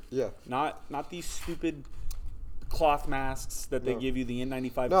respirator. Yeah. Not these stupid cloth masks that they give you, the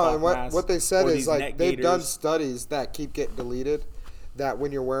N95 cloth masks. No, and what they said is they've done studies that keep getting deleted, that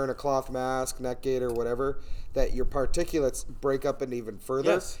when you're wearing a cloth mask, neck gaiter, whatever, that your particulates break up and even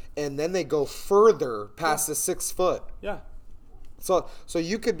further, and then they go further past the 6 foot. Yeah. So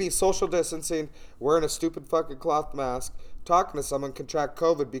you could be social distancing, wearing a stupid fucking cloth mask, talking to someone, contract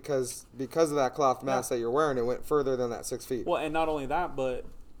COVID because of that cloth mask that you're wearing. It went further than that 6 feet. Well, and not only that, but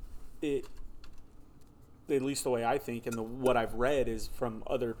it, at least the way I think, and what I've read is from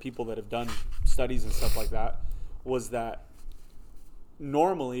other people that have done studies and stuff like that, was that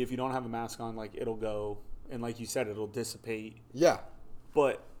normally if you don't have a mask on, it'll go. And like you said, it'll dissipate. Yeah.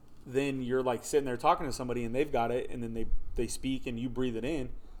 But then you're like sitting there talking to somebody and they've got it, and then they speak and you breathe it in.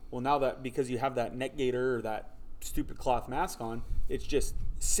 Well, now that because you have that neck gaiter or that stupid cloth mask on, it's just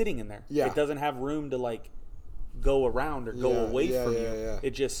sitting in there. Yeah. It doesn't have room to like go around or go away from you. Yeah.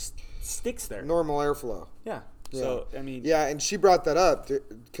 It just sticks there. Normal airflow. Yeah. So, I mean. Yeah, and she brought that up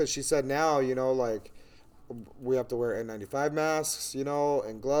because she said now, you know, like we have to wear N95 masks, you know,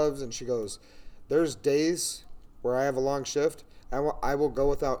 and gloves. And she goes, there's days where I have a long shift. I will go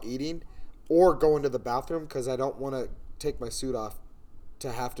without eating or go into the bathroom because I don't want to take my suit off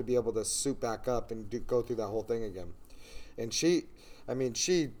to have to be able to suit back up and go through that whole thing again. And she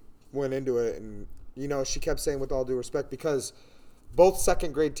went into it, and, you know, she kept saying with all due respect, because both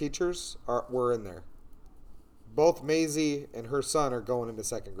second grade teachers were in there. Both Maisie and her son are going into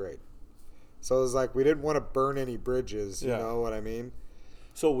second grade. So it was like we didn't want to burn any bridges, you know what I mean?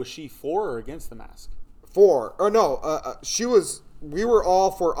 So was she for or against the mask? For. Or no, we were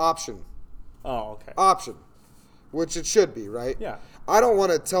all for option. Oh, okay. Option. Which it should be, right? Yeah. I don't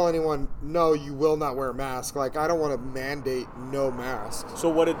want to tell anyone, no, you will not wear a mask. Like, I don't want to mandate no masks. So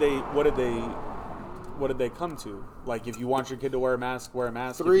what did they come to? Like, if you want your kid to wear a mask, wear a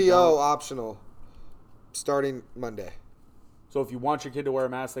mask. 3-0 optional, starting Monday. So if you want your kid to wear a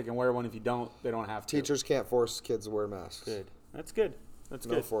mask, they can wear one. If you don't, they don't have to. Teachers can't force kids to wear masks. Good. That's good. That's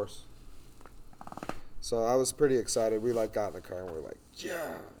good. No force. So I was pretty excited. We got in the car and we were like,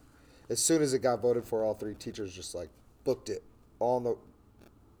 yeah. As soon as it got voted for, all 3 teachers just booked it all in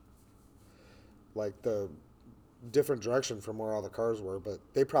the different direction from where all the cars were. But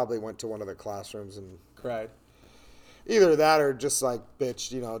they probably went to one of the classrooms and cried. Either that or just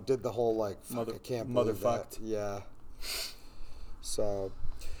bitched, you know, did the whole I can't believe that. Motherfucked. Yeah. So,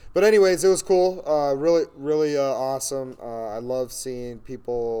 but anyways, it was cool. Really, really awesome. I love seeing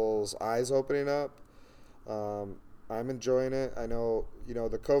people's eyes opening up. I'm enjoying it. I know, you know,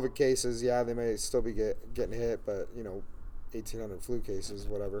 the COVID cases, they may still be getting hit, but, you know, 1,800 flu cases,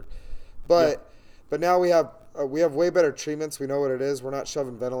 whatever. But now we have way better treatments. We know what it is. We're not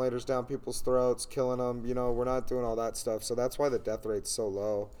shoving ventilators down people's throats, killing them. You know, we're not doing all that stuff. So that's why the death rate's so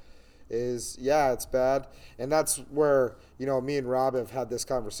low. It's bad. And that's where, you know, me and Rob have had this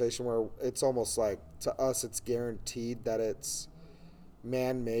conversation where it's almost like, to us, it's guaranteed that it's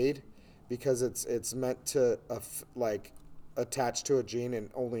man-made. Because it's meant to attach to a gene and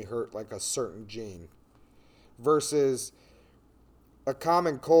only hurt a certain gene, versus a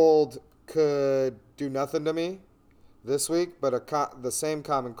common cold could do nothing to me this week, but the same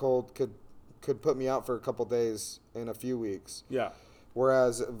common cold could put me out for a couple days in a few weeks. Yeah.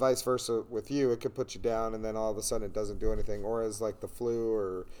 Whereas vice versa with you, it could put you down and then all of a sudden it doesn't do anything. Whereas the flu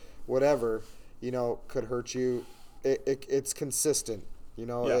or whatever, you know, could hurt you. It's consistent. You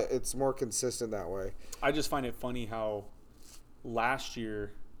know, it's more consistent that way. I just find it funny how last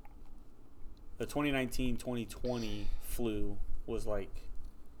year, the 2019-2020 flu was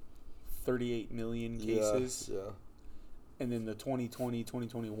 38 million cases. Yeah. And then the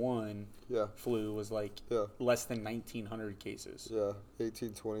 2020-2021 flu was less than 1,900 cases. Yeah,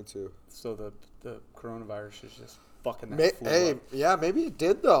 1822. So the coronavirus is just fucking that flu up. Yeah, maybe it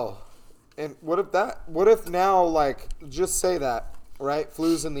did though. And what if now, just say that. Right?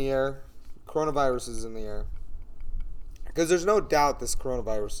 Flu's in the air. Coronavirus is in the air. Because there's no doubt this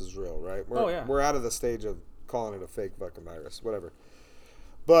coronavirus is real, right? We're out of the stage of calling it a fake fucking virus. Whatever.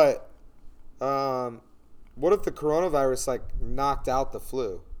 But what if the coronavirus, knocked out the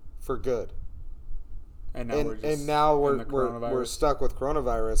flu for good? And now we're stuck with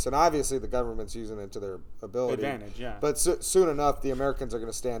coronavirus, and obviously the government's using it to their advantage. Yeah. But soon enough, the Americans are going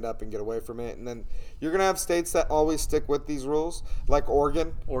to stand up and get away from it, and then you're going to have states that always stick with these rules, like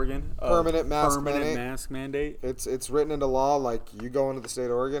Oregon. Permanent mask mandate. It's written into law. You go into the state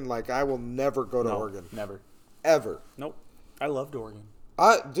of Oregon. I will never go to Oregon. Never. Ever. Nope. I loved Oregon.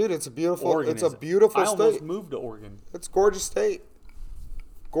 Dude, it's a beautiful. It's a beautiful state. I almost moved to Oregon. It's a gorgeous state.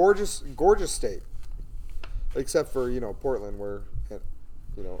 Gorgeous state. Except for, you know, Portland where,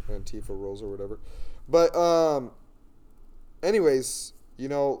 you know, Antifa rules or whatever. But, anyways, you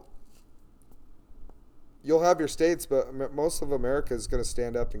know, you'll have your states, but most of America is going to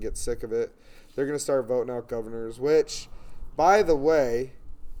stand up and get sick of it. They're going to start voting out governors, which, by the way,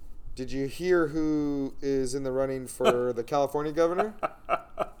 did you hear who is in the running for the California governor?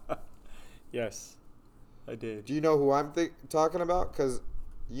 Yes, I did. Do you know who I'm talking about? Because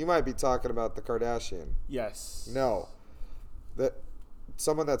you might be talking about the Kardashian. Yes. No.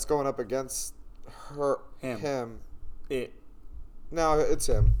 Someone that's going up against him. No, it's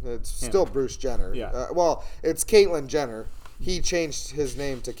him. It's still Bruce Jenner. Yeah. It's Caitlyn Jenner. He changed his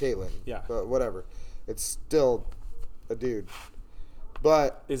name to Caitlyn. Yeah. But whatever. It's still a dude.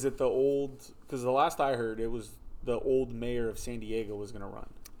 But is it the old? Because the last I heard, it was the old mayor of San Diego was going to run.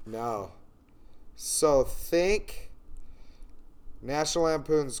 no. So think National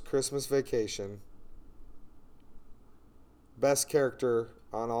Lampoon's Christmas Vacation. Best character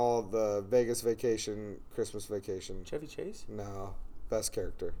on all the Vegas Vacation, Christmas Vacation. Chevy Chase? No. Best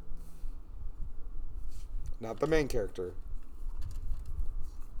character. Not the main character.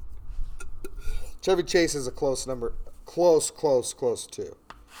 Chevy Chase is a close number. Close too.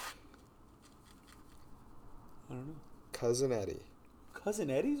 I don't know. Cousin Eddie.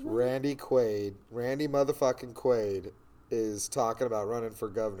 Cousin Eddie's running? Randy Quaid. Randy motherfucking Quaid is talking about running for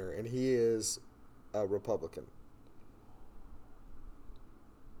governor, and he is a Republican.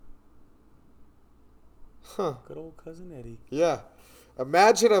 Huh. Good old Cousin Eddie. Yeah.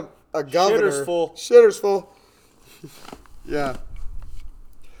 Imagine a governor. Shitter's full. Shitter's full. Yeah.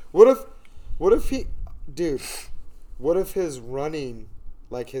 What if he, dude, what if his running,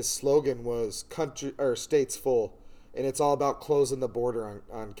 like his slogan was country or states full, and it's all about closing the border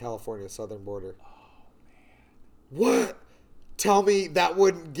on California's southern border? Oh, man. What? Tell me that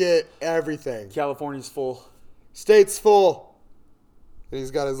wouldn't get everything. California's full. States full. And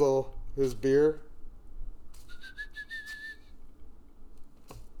he's got his beer.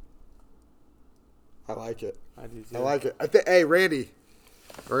 I like it. I do too. I like it. Hey, Randy,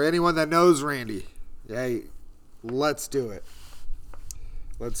 or anyone that knows Randy, hey, let's do it.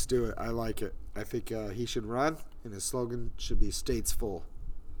 Let's do it. I like it. I think he should run, and his slogan should be "States full."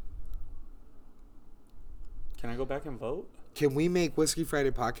 Can I go back and vote? Can we make Whiskey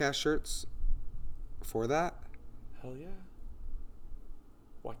Friday podcast shirts for that? Hell yeah.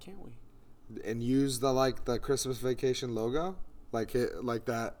 Why can't we? And use the Christmas Vacation logo, like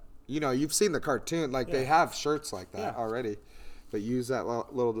that. You know, you've seen the cartoon. Like, they have shirts like that already. But use that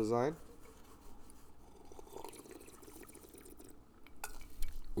little design.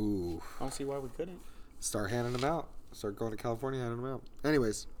 Ooh. I don't see why we couldn't. Start handing them out. Start going to California, handing them out.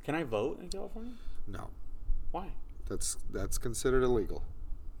 Anyways. Can I vote in California? No. Why? That's considered illegal.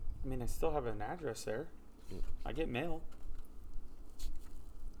 I mean, I still have an address there. I get mail.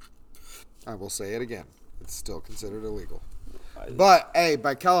 I will say it again. It's still considered illegal. But hey,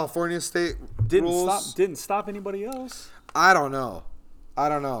 by California state rules, didn't stop anybody else. I don't know.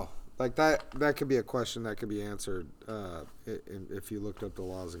 Like that could be a question that could be answered if you looked up the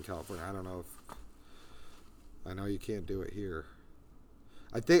laws in California. I don't know if I know you can't do it here.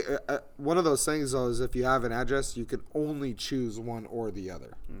 I think one of those things though is if you have an address, you can only choose one or the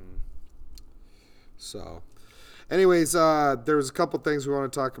other. So, anyways, there was a couple things we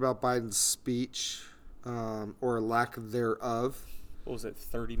want to talk about Biden's speech. Or lack thereof. What was it,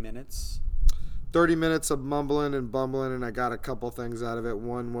 30 minutes? 30 minutes of mumbling and bumbling, and I got a couple things out of it.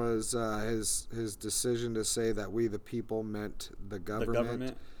 One was his decision to say that we the people meant the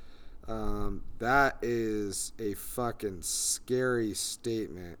government. That is a fucking scary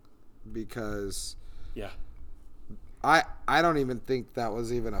statement because I don't even think that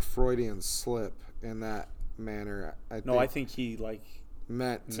was even a Freudian slip in that manner. I think he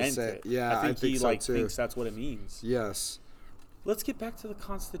meant say it. Yeah, I think he so too. thinks that's what it means. Yes. Let's get back to the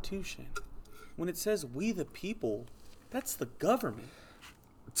Constitution. When it says we the people, that's the government.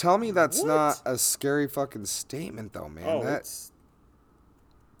 Tell me that's not a scary fucking statement though, man. Oh,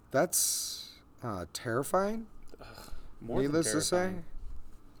 that's terrifying. More Needless than to terrifying.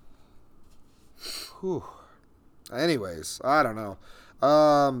 say. Whew. Anyways, I don't know.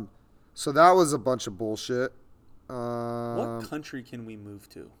 So that was a bunch of bullshit. What country can we move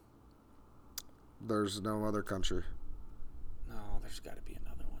to? There's no other country. No, there's got to be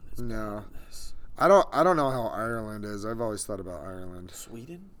another one that's better than this. I don't know how Ireland is. I've always thought about Ireland.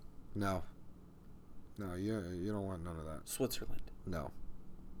 Sweden? No, you don't want none of that. Switzerland? No,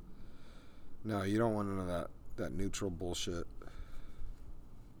 you don't want none of that neutral bullshit.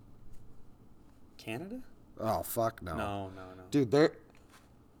 Canada? Oh fuck no. No. Dude,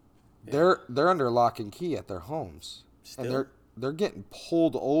 they're under lock and key at their homes. Still? And they're getting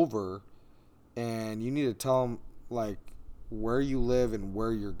pulled over, and you need to tell them where you live and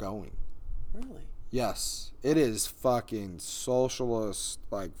where you're going. Really? Yes, it is fucking socialist,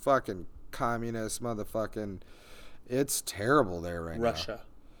 fucking communist motherfucking. It's terrible there right now. Russia.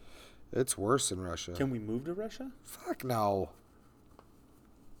 It's worse than Russia. Can we move to Russia? Fuck no.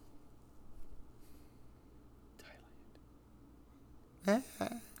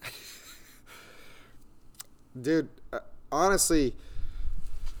 Thailand. Dude, honestly,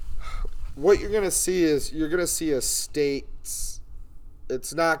 what you're going to see is you're going to see a states.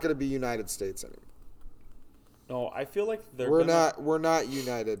 It's not going to be United States anymore. No, I feel like we're not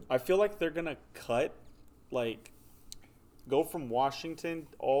united. I feel like they're going to cut Go from Washington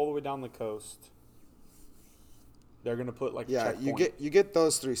all the way down the coast. They're gonna put like a checkpoint. you get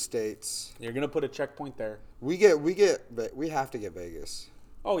those 3 states. You're gonna put a checkpoint there. We have to get Vegas.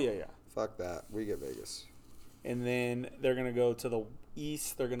 Oh yeah. Fuck that. We get Vegas. And then they're gonna go to the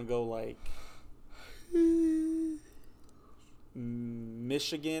east. They're gonna go like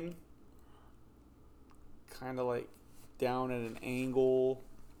Michigan, kind of like down at an angle,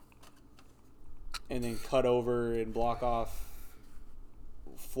 and then cut over and block off.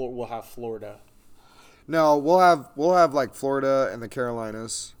 We'll have Florida. No, we'll have like Florida and the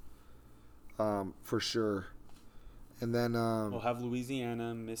Carolinas, for sure, and then we'll have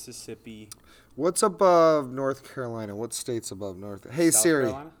Louisiana, Mississippi. What's above North Carolina? What state's above North? Hey South Siri.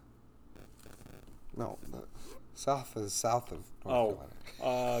 Carolina? No, south is south of North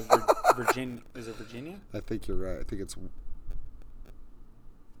Carolina. Virginia. Is it Virginia? I think you're right. I think it's.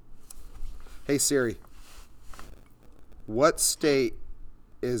 Hey Siri. What state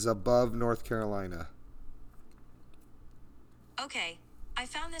is above North Carolina? Okay, I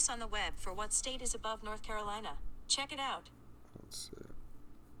found this on the web for what state is above North Carolina. Check it out. Let's see.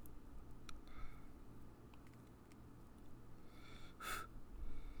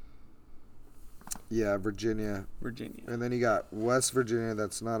 Yeah, Virginia. And then you got West Virginia,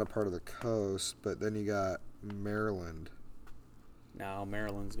 that's not a part of the coast, but then you got Maryland. Now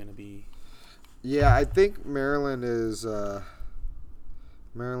Maryland's going to be... Yeah, I think Maryland is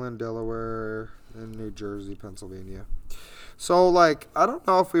Maryland, Delaware, and New Jersey, Pennsylvania. So, like, I don't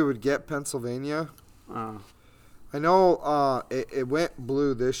know if we would get Pennsylvania. I know it went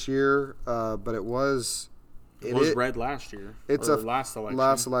blue this year, but it was... It was red last year. It's last election.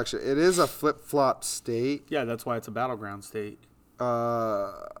 Last election. It is a flip-flop state. Yeah, that's why it's a battleground state.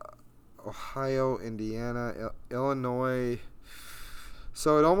 Ohio, Indiana, Illinois.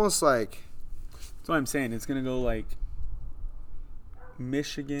 So it almost like... That's what I'm saying. It's going to go like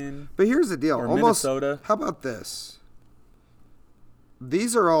Michigan. But here's the deal. Or almost, Minnesota. How about this?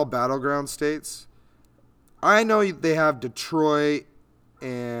 These are all battleground states. I know they have Detroit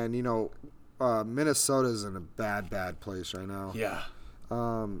and, Minnesota's in a bad place right now. Yeah.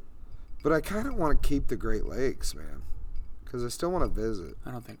 But I kind of want to keep the Great Lakes, man, because I still want to visit. I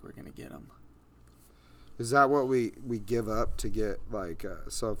don't think we're going to get them. Is that what we give up to get, like,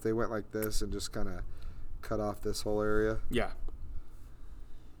 so if they went like this and just kind of cut off this whole area? Yeah.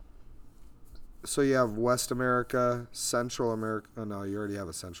 So you have West America, Central America. Oh, no, you already have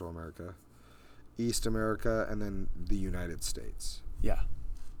a Central America. East America, and then the United States. Yeah.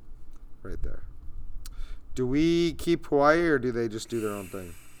 Right there. Do we keep Hawaii, or do they just do their own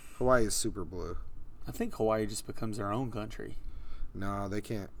thing? Hawaii is super blue. I think Hawaii just becomes their own country. No, they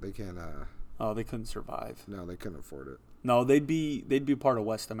can't. They can't. They couldn't survive. No, they couldn't afford it. No, they'd be part of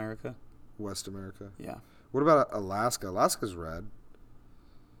West America. West America. Yeah. What about Alaska? Alaska's red.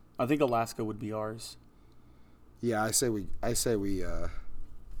 I think Alaska would be ours. Yeah, I say we.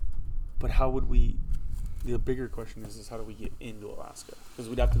 But how would we? The bigger question is how do we get into Alaska? Because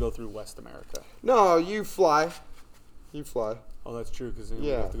we'd have to go through West America. No, you fly. Oh, that's true. Because we'd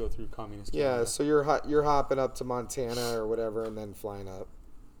have to go through communist Canada. Yeah, so you're hopping up to Montana or whatever, and then flying up.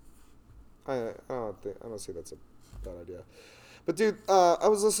 I don't see that's a bad idea. But dude, I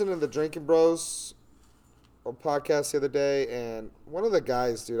was listening to the Drinking Bros podcast the other day, and one of the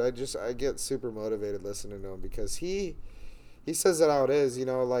guys, dude, I get super motivated listening to him because he says it how it is,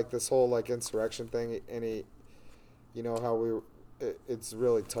 like this whole like insurrection thing, and he, how it's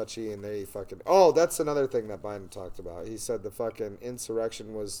really touchy, and they fucking, that's another thing that Biden talked about. He said the fucking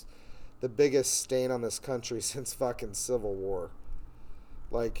insurrection was the biggest stain on this country since fucking Civil War.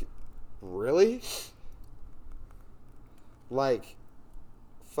 Like, really? Like,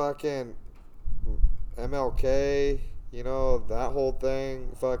 fucking MLK, that whole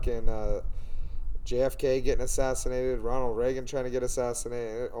thing, fucking JFK getting assassinated, Ronald Reagan trying to get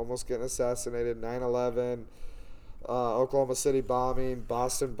assassinated, almost getting assassinated, 9/11, Oklahoma City bombing,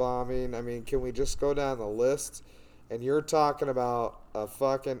 Boston bombing. I mean, can we just go down the list? And you're talking about a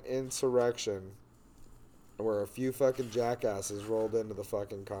fucking insurrection where a few fucking jackasses rolled into the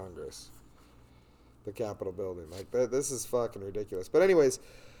fucking Congress, the Capitol building. Like, this is fucking ridiculous. But anyways,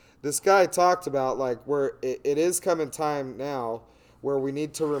 this guy talked about, like, where it is coming time now where we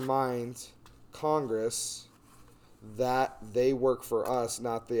need to remind Congress that they work for us,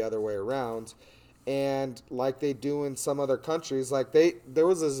 not the other way around. And like they do in some other countries, like there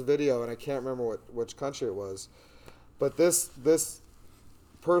was this video, and I can't remember which country it was, but this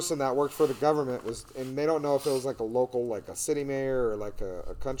person that worked for the government was, and they don't know if it was like a local, like a city mayor or like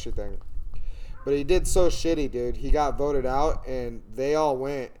a country thing, but he did so shitty, dude. He got voted out, and they all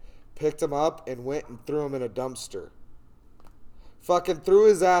picked him up and went and threw him in a dumpster fucking threw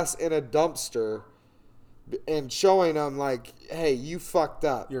his ass in a dumpster and showing him like, hey, you fucked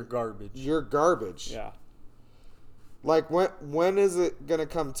up. You're garbage. You're garbage. Yeah. Like, when is it going to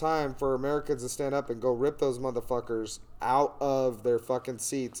come time for Americans to stand up and go rip those motherfuckers out of their fucking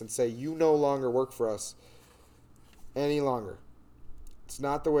seats and say, you no longer work for us any longer? It's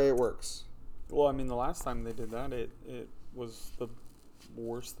not the way it works. Well, I mean, the last time they did that, it was the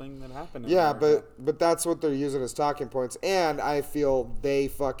worst thing that happened. Yeah, but that's what they're using as talking points. And I feel they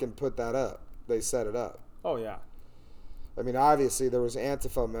fucking put that up. They set it up. Oh, yeah. I mean, obviously, there was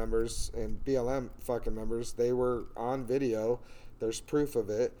Antifa members and BLM fucking members. They were on video. There's proof of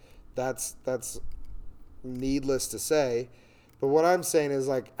it. That's needless to say. But what I'm saying is,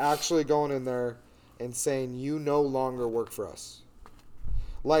 like, actually going in there and saying, you no longer work for us.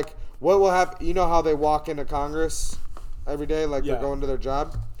 Like, what will happen? You know how they walk into Congress every day, like they're going to their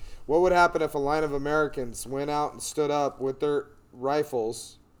job? What would happen if a line of Americans went out and stood up with their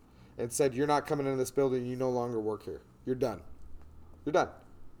rifles and said, you're not coming into this building, you no longer work here. You're done. You're done.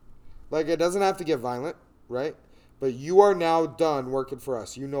 Like, it doesn't have to get violent, right? But you are now done working for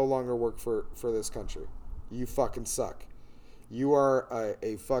us. You no longer work for this country. You fucking suck. You are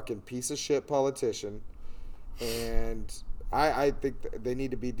a fucking piece of shit politician. And I think they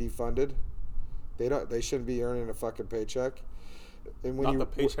need to be defunded. They shouldn't be earning a fucking paycheck. And when Not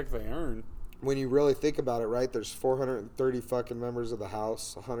the paycheck they earn. When you really think about it, right, there's 430 fucking members of the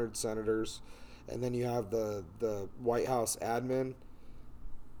House, 100 senators, and then you have the White House admin,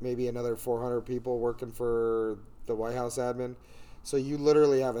 maybe another 400 people working for the White House admin. So you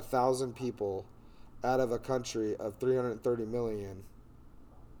literally have 1,000 people out of a country of 330 million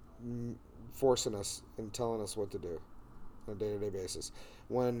forcing us and telling us what to do on a day-to-day basis.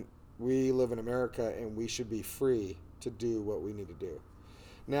 When we live in America and we should be free to do what we need to do.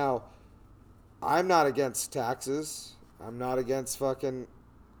 Now, I'm not against taxes. I'm not against fucking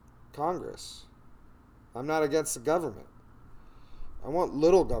Congress. I'm not against the government. I want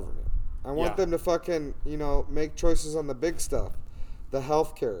little government. I want them to fucking, make choices on the big stuff. The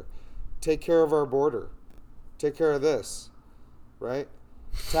healthcare. Take care of our border. Take care of this. Right?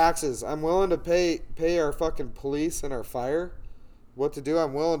 Taxes. I'm willing to pay our fucking police and our fire what to do.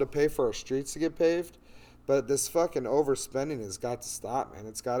 I'm willing to pay for our streets to get paved. But this fucking overspending has got to stop, man.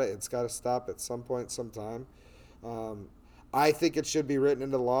 It's got to stop at some point, sometime. I think it should be written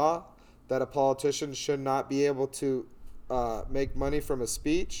into law that a politician should not be able to make money from a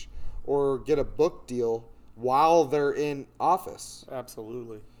speech or get a book deal while they're in office.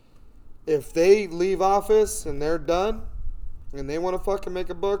 Absolutely. If they leave office and they're done and they want to fucking make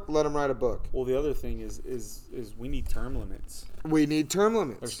a book, let them write a book. Well, the other thing is we need term limits. We need term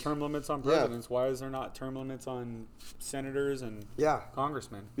limits. There's term limits on presidents. Yeah. Why is there not term limits on senators and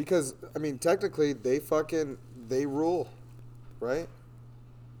congressmen? Because, I mean, technically, they rule, right?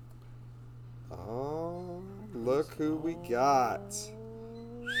 Oh, look who we got.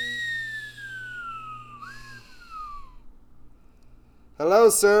 Hello,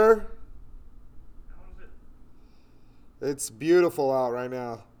 sir. How is it? It's beautiful out right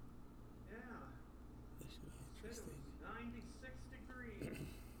now. Yeah. It is 96 degrees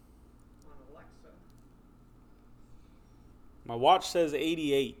on Alexa. My watch says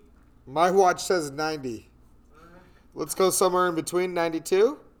 88. My watch says 90. Let's go somewhere in between.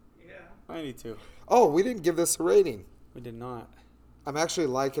 92? Yeah. 92. Oh, we didn't give this a rating. We did not. I'm actually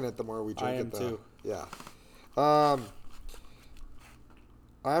liking it the more we drink I am it, though. too. Yeah.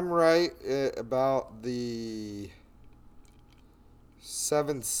 I'm right at about the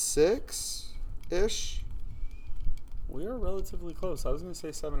 7.6-ish. We are relatively close. I was going to say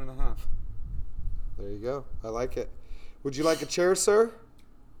 7.5. There you go. I like it. Would you like a chair, sir?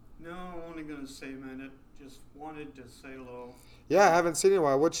 No, only going to say a minute. Just wanted to say hello. Yeah, I haven't seen you in a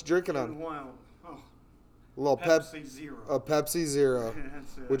while. What you drinking In on? a while. Oh, A little Pepsi Zero. A Pepsi Zero.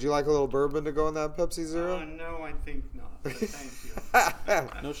 That's it. Would you like a little bourbon to go in that Pepsi Zero? No, I think not. But thank you.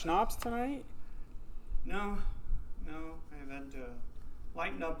 No schnapps tonight? No. I've had to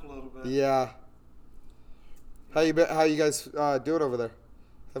lighten up a little bit. Yeah. How you guys doing over there?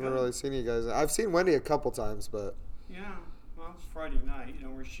 Haven't Good. really seen you guys. I've seen Wendy a couple times, but Yeah. Well, it's Friday night. You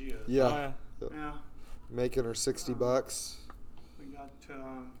know where she is. yeah, Yeah. making her $60. We got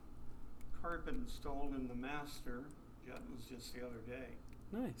carpet installed in the master. That was just the other day.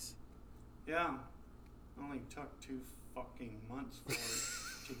 Nice. Yeah. Only took 2 fucking months for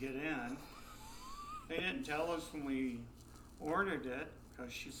it to get in. They didn't tell us when we ordered it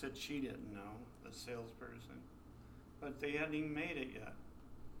because she said she didn't know, the salesperson. But they hadn't even made it yet.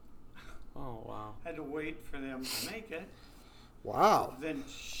 Oh, wow. Had to wait for them to make it. Wow. Then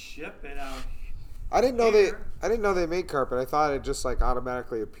ship it out I didn't know Here. I didn't know they made carpet. I thought it just like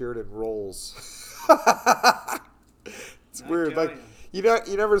automatically appeared in rolls. It's I weird. tell Like ya.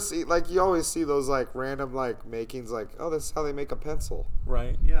 you never see like you always see those like random like makings like, oh, this is how they make a pencil.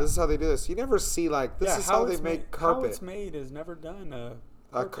 Right. Yeah. This is how they do this. You never see like this is how they it's make How carpet. it's made is never done.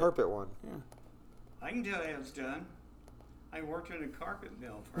 A carpet one. Yeah. I can tell you it's done. I worked in a carpet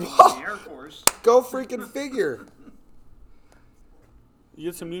mill for the Air Force. Go freaking figure. You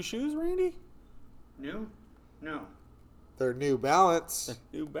get some new shoes, Randy? New? No. They're New Balance.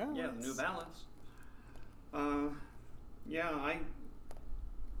 New Balance. Yeah, New Balance. Yeah, I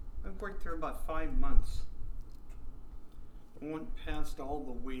worked there about 5 months. I went past all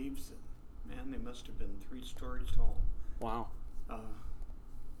the weaves. Man, they must have been 3 stories tall. Wow.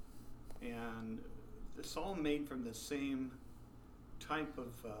 And it's all made from the same type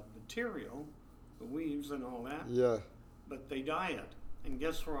of material, the weaves and all that. Yeah. But they dye it. And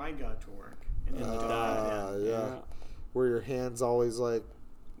guess where I got to work? In the Yeah. Yeah. Where your hands always like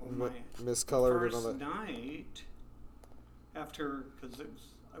Well, miscolored and all first that. night, after, because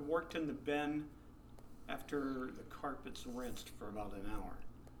I worked in the bin after the carpet's rinsed for about an hour.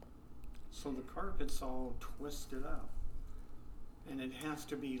 So the carpet's all twisted up. And it has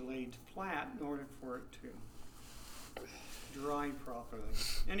to be laid flat in order for it to dry properly.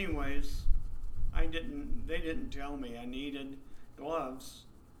 Anyways, they didn't tell me I needed gloves.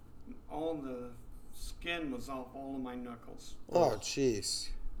 All the skin was off all of my knuckles. Oh, jeez.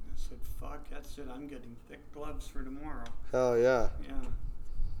 I said, fuck, that's it. I'm getting thick gloves for tomorrow. Hell yeah. Yeah.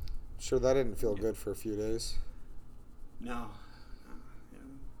 Sure, that didn't feel good for a few days. No. Yeah.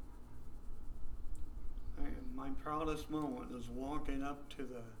 My proudest moment was walking up to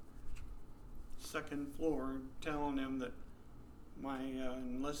the second floor telling him that my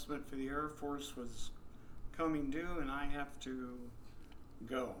enlistment for the Air Force was coming due and I have to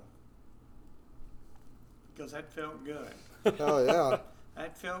go. Because that felt good. Hell yeah.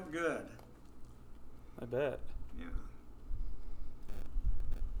 That felt good. I bet. Yeah.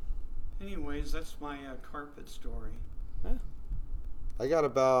 Anyways, that's my carpet story. Yeah. I got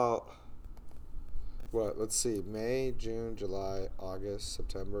about, let's see, May, June, July, August,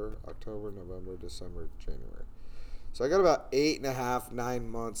 September, October, November, December, January. So I got about 8.5, 9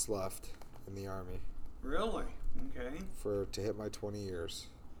 months left in the Army Really? Okay. to hit my 20 years.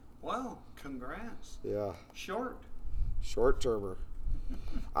 Well, congrats. Yeah. Short. Short termer.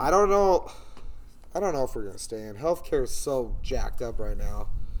 I don't know if we're going to stay in. Healthcare is so jacked up right now.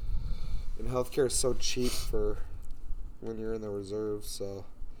 And healthcare is so cheap for when you're in the reserves, so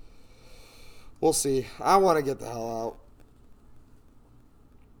we'll see. I want to get the hell out.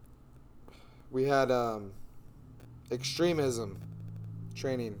 We had extremism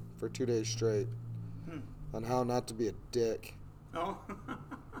training for 2 days straight on how not to be a dick. Oh.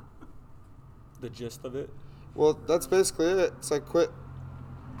 The gist of it. Well, that's basically it. It's like quit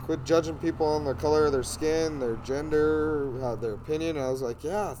judging people on the color of their skin, their gender, their opinion. And I was like,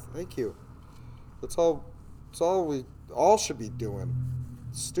 yeah, thank you. That's all we all should be doing.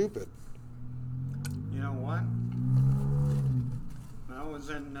 It's stupid. You know what? When I was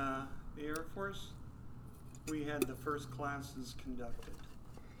in the Air Force, we had the first classes conducted.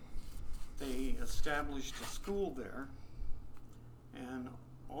 They established a school there, and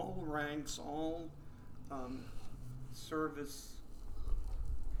all ranks, all service,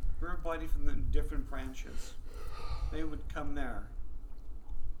 everybody from the different branches, they would come there.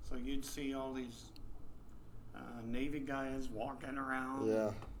 So you'd see all these Navy guys walking around.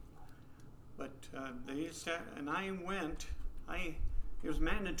 Yeah. But they used to, and I went. It was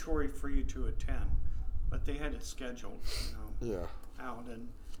mandatory for you to attend, but they had it scheduled, Yeah. out, and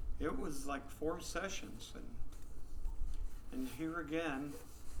it was like 4 sessions, and here again,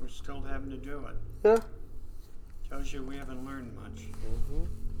 we're still having to do it. Yeah. Tells you we haven't learned much.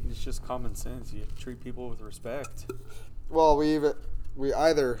 It's just common sense. You treat people with respect. Well, we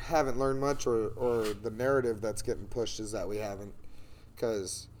either haven't learned much or the narrative that's getting pushed is that we haven't.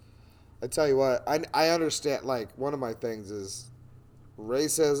 Because I tell you what, I understand, like, one of my things is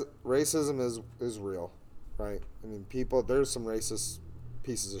racism is real, right? I mean, there's some racist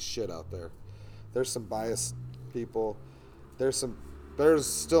pieces of shit out there. There's some biased people. There's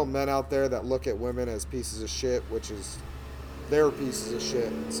still men out there that look at women as pieces of shit, which is their pieces of shit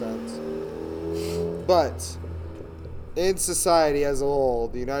in a sense. But in society as a whole,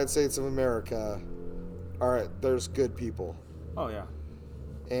 the United States of America, there's good people. Oh yeah.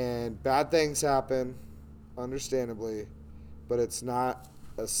 And bad things happen, understandably, but it's not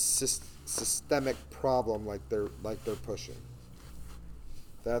a systemic problem like they're pushing.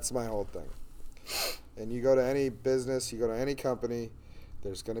 That's my whole thing. And you go to any business, you go to any company,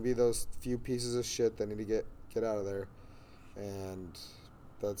 There's going to be those few pieces of shit that need to get out of there. And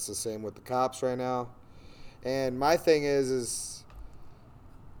that's the same with the cops right now. And my thing is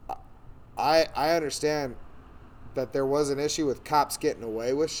I understand that there was an issue with cops getting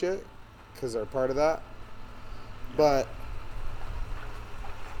away with shit because they're part of that. But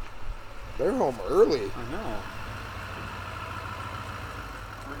they're home early. I know.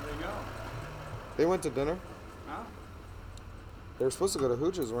 Where'd they go? They went to dinner. Huh? They were supposed to go to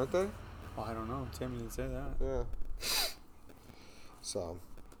Hooch's, weren't they? Well, I don't know. Tammy didn't say that. Yeah. So,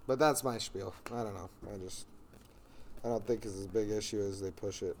 but that's my spiel. I don't know. I don't think it's as big issue as they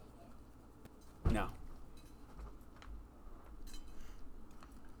push it. No.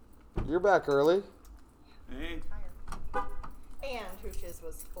 You're back early. Hey, And Hooch's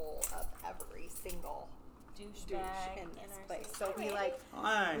was full of every single douche in this place. So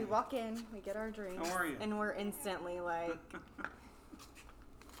hi. we walk in, we get our drinks, How are you? and we're instantly like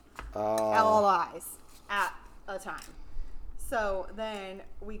all eyes at a time. So then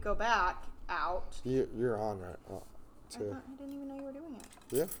we go back out. You're on right too. I didn't even know you were doing it.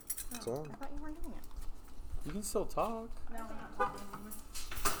 Yeah, it's on. I thought you weren't doing it. You can still talk. No, I'm not talking anymore.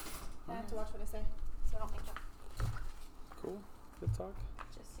 I have to watch what I say, so I don't make that. Cool. Good talk.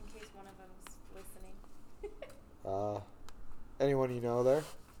 Just in case one of them's listening. Anyone you know there?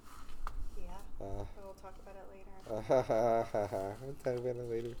 Yeah, Uh, we'll talk about it later. I'll talk about it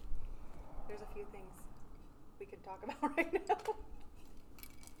later. There's a few things we could talk about right now.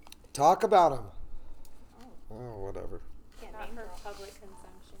 Talk about them. Oh, whatever. Can't Not name for drop. public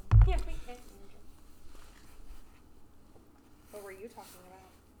consumption. Yeah, we can't name drop. What were you talking about?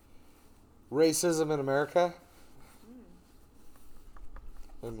 Racism in America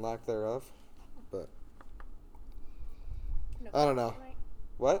and lack thereof. But No I don't couch know. Tonight?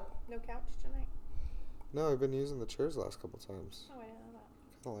 what? No couch tonight? No, I've been using the chairs the last couple times. Oh, I didn't know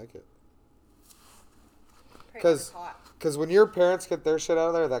that. I don't like it. Pray 'Cause- it's hot. Because when your parents get their shit out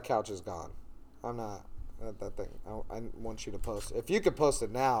of there, that couch is gone. I'm not at that thing. I want you to post. If you could post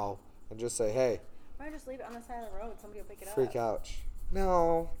it now and just say, hey, Why don't I just leave it on the side of the road? Somebody will pick it free up. couch.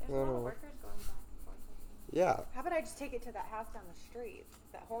 No. There's a No, lot of no. workers going back and forth. Yeah. How about I just take it to that house down the street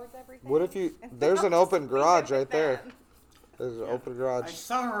that hoards everything? What if you- And there's I'll an just open leave garage it right there. then. There's an open I garage.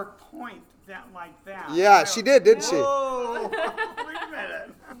 saw her point that like that. Yeah, she did, didn't she? Whoa! Wait a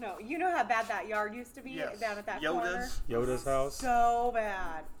minute. No, you know how bad that yard used to be Yes. down at that corner? Yoda's. Yoda's house. So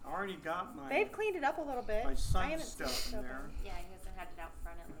bad. I already got my. They've cleaned it up a little bit. My I son's haven't seen stuff it so in there. bad. Yeah, you guys had it out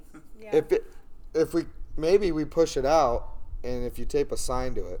front at least. Yeah. If we maybe we push it out, and if you tape a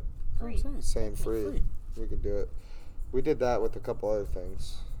sign to it That's what I'm saying. saying Yeah, free, we could do it. We did that with a couple other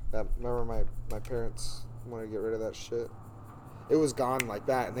things. Remember my parents wanted to get rid of that shit. It was gone like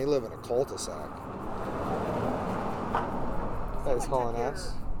that, and they live in a cul-de-sac. That is Someone hauling took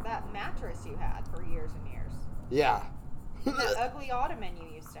ass. that mattress you had for years and years. Yeah. That ugly ottoman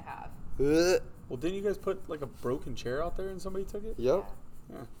you used to have. Yep. Well, didn't you guys put like a broken chair out there and somebody took it? Yep.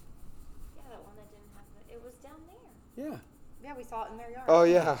 Yeah. Yeah, that one that didn't have the. It was down there. Yeah. Yeah, we saw it in their yard. Oh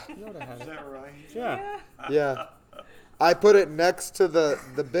yeah. Yoda had Is it. that right? Yeah. Yeah. I put it next to the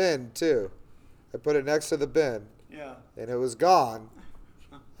bin too. I put it next to the bin, Yeah. and it was gone.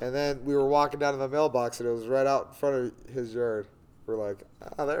 And then we were walking down to the mailbox, and it was right out in front of his yard. We're like,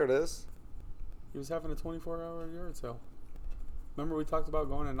 ah, there it is. He was having a 24-hour yard sale. Remember we talked about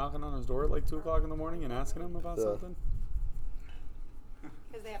going and knocking on his door at like 2 o'clock in the morning and asking him about Yeah. something?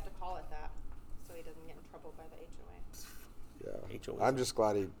 Because they have to call it that so he doesn't get in trouble by the HOA. Yeah. HOA's I'm just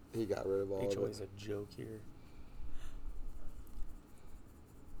glad he got rid of all of HOA's it. a joke here.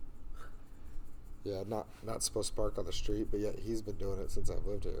 Yeah, not supposed to park on the street, but yet he's been doing it since I've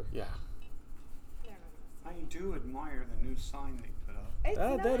lived here. Yeah. They're not I do admire the new sign they put up. It's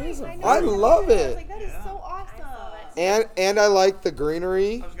That is a nice. vibe. know. I love I it. was like, that is Yeah. so awesome. I saw that. And I like the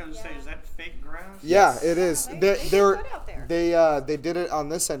greenery. I was gonna say, is that fake grass? Yeah, it is. they They look were good out there. they did it on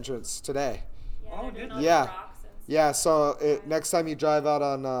this entrance today. Yeah, Oh, they're did doing they? all the Yeah. rocks and stuff. Yeah, so next time you drive out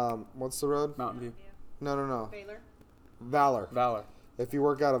on what's the road? Mountain View. No. Baylor. Valor. Valor. If you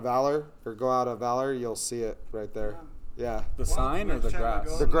work out of Valor or go out of Valor, you'll see it right there. Yeah. The sign or the next time I grass?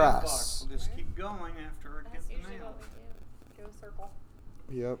 go The to grass. mailbox, we'll just keep going after it That's gets the usually mail. what we do. Go circle.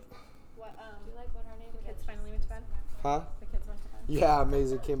 Yep. What, Do you like what our neighbor the kids does? finally went to bed? Huh? The kids went to bed? Yeah,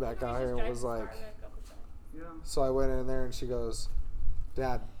 Maisie came back out here and was like, Yeah. so I went in there and she goes,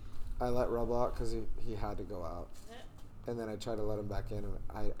 Dad, I let Rubble out because he had to go out. And then I tried to let him back in,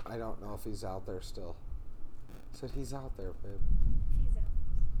 and I don't know if he's out there still. I said, he's out there, babe. He's out.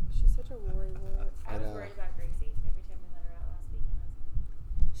 She's such a worry wart. I I was know. worried about Gracie every time we let her out last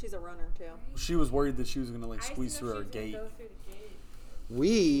weekend. She's a runner too. She was worried that she was gonna like I used to squeeze know through our she was gonna gate. Go through the gate.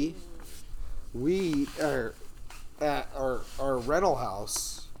 we are at our rental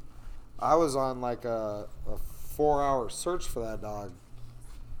house. I was on like a 4-hour search for that dog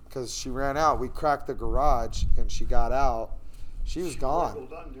because she ran out. We cracked the garage and she got out. She was gone.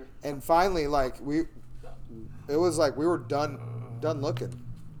 Wiggled under. And finally, like it was like we were done looking.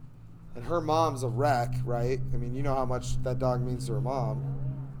 And her mom's a wreck, right? I mean, you know how much that dog means to her mom.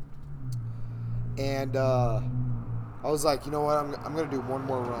 And I was like, you know what? I'm gonna do one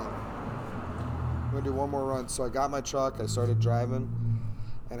more run. I'm gonna do one more run. So I got my truck. I started driving,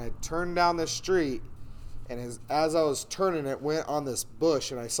 and I turned down the street. And as I was turning, it went on this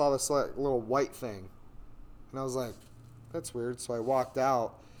bush, and I saw this like, little white thing. And I was like, that's weird. So I walked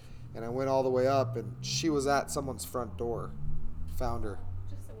out, and I went all the way up, and she was at someone's front door. Found her.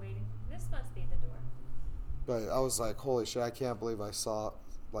 Just waiting. This must be the door. But I was like, holy shit, I can't believe I saw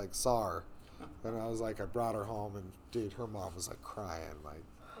her. And I was like, I brought her home, and dude, her mom was like crying. Like,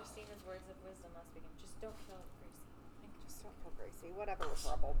 Christina's words of wisdom must begin. Just don't kill Gracie. Just don't kill Gracie. Whatever with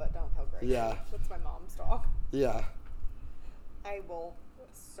Rebel, but don't kill Gracie. Yeah. That's my mom's dog. yeah. I will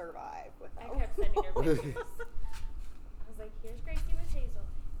survive I without. kept sending her pictures. I was like, here's Gracie with Hazel.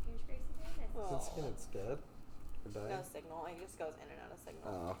 Here's Gracie doing this. Oh. It's dead. Or died. No signal. It just goes in and out of signal.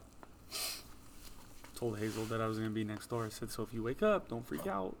 Oh. Told Hazel that I was gonna be next door. I said, so if you wake up, don't freak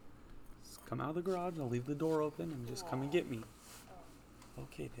out. Just come out of the garage. I'll leave the door open and just come and get me. Oh.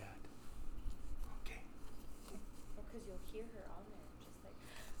 Okay, Dad. Okay. Well, because you'll hear her on there, just like.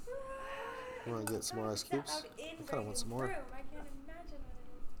 You want to get some more ice cubes? I kind of want some more. Room. I can't imagine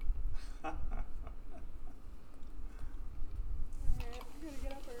what it is. Alright, I'm gonna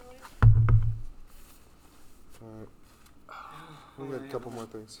get up early. All right. We got a couple more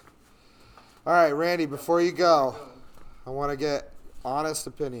things. All right, Randy, before you go, I want to get honest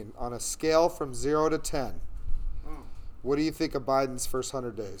opinion. On a scale from 0 to 10, what do you think of Biden's first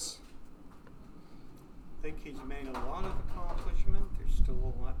 100 days? I think he's made a lot of accomplishment. There's still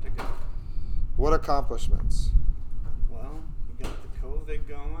a lot to go. What accomplishments? Well, you got the COVID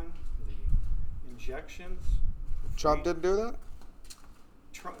going, the injections. Trump didn't do that?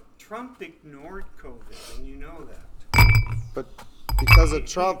 Trump ignored COVID, and you know that. But because of He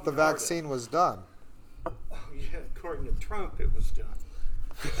Trump, the ignored vaccine was done. Oh, yeah, according to Trump, it was done.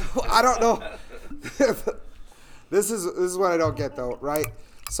 I don't know. This is what I don't get, though, right?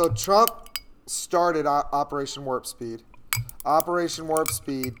 So Trump started Operation Warp Speed. Operation Warp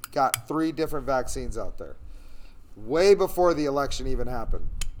Speed got 3 different vaccines out there, way before the election even happened.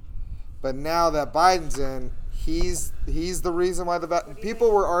 But now that Biden's in, he's the reason why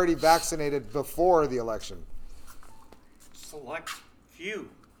people were already vaccinated before the election. Select few,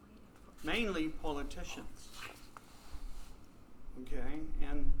 mainly politicians. Okay,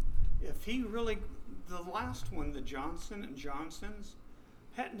 and if he really, the last one, the Johnson & Johnson's,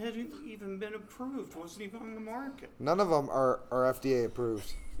 hadn't even been approved, wasn't even on the market. None of them are FDA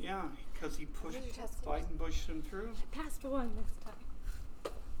approved. Yeah, because he pushed, Biden pushed them through. Passed one this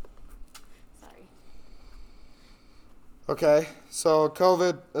time. Sorry. Okay, so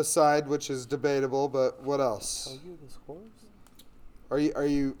COVID aside, which is debatable, but what else? Tell you the scores? Are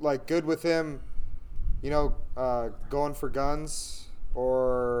you like good with him? You know, going for guns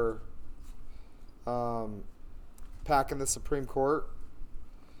or packing the Supreme Court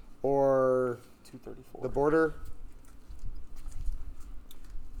or 234. the border?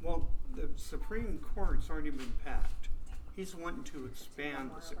 Well, the Supreme Court's already been packed. He's wanting to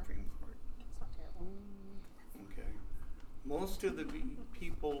expand the Supreme Court. It's not terrible. Okay. Most of the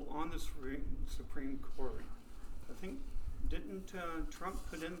people on the Supreme Court, I think, didn't Trump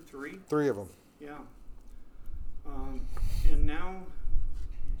put in 3? 3 of them. Yeah. And now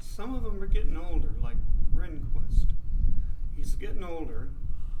some of them are getting older, like Rehnquist. He's getting older,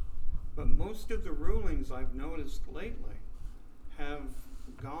 but most of the rulings I've noticed lately have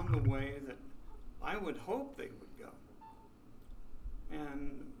gone the way that I would hope they would go.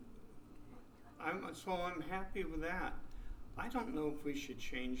 And I'm happy with that. I don't know if we should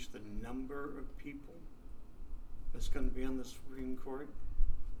change the number of people that's going to be on the Supreme Court.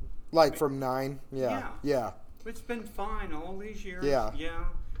 Like from 9? Yeah. It's been fine all these years. Yeah. Yeah.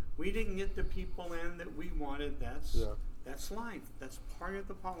 We didn't get the people in that we wanted. That's life. That's part of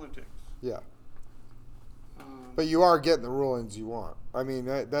the politics. Yeah. But you are getting the rulings you want. I mean,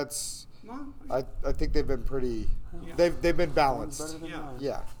 that's. Well, I think they've been pretty. Yeah. They've been balanced. Yeah.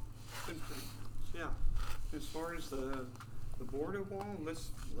 Yeah. Yeah. As far as the border wall,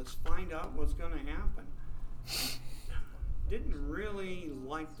 let's find out what's going to happen. Didn't really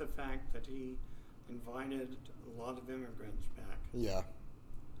like the fact that he invited a lot of immigrants back. Yeah.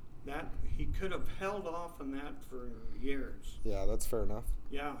 that he could have held off on that for years. Yeah, that's fair enough.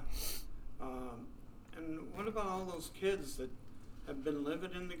 Yeah. And what about all those kids that have been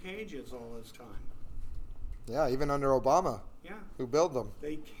living in the cages all this time? Yeah, even under Obama. Yeah. Who built them?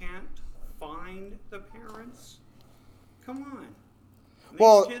 They can't find the parents? Come on.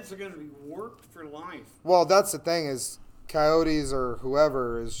 Well, these kids are going to be worked for life. Well, that's the thing is coyotes or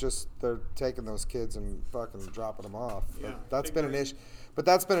whoever is just they're taking those kids and fucking dropping them off. Yeah, That's been an issue. But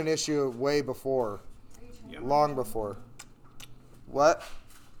that's been an issue way before. Yep. Long before. What?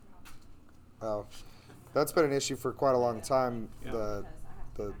 Oh. That's been an issue for quite a long time. Yeah.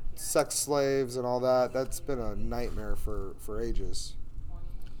 The sex slaves and all that. That's been a nightmare for ages.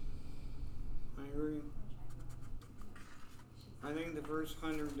 I agree. I think the first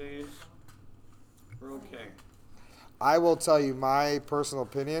 100 days were okay. I will tell you my personal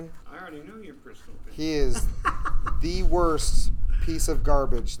opinion. I already know your personal opinion. He is the worst piece of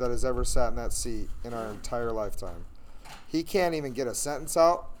garbage that has ever sat in that seat in our entire lifetime. He can't even get a sentence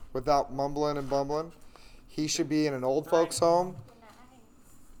out without mumbling and bumbling. He should be in an old folks home.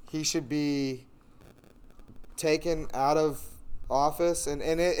 He should be taken out of office. And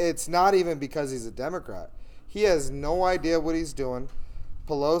it's not even because he's a Democrat. He has no idea what he's doing.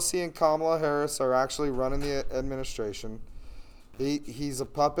 Pelosi and Kamala Harris are actually running the administration. He's a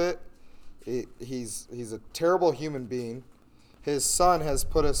puppet. He's a terrible human being. His son has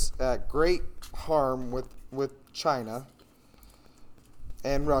put us at great harm with China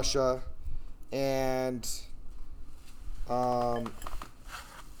and Russia. And I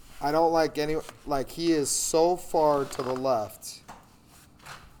don't like he is so far to the left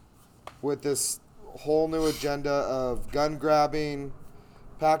with this whole new agenda of gun grabbing,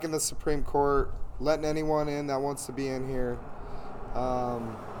 packing the Supreme Court, letting anyone in that wants to be in here. How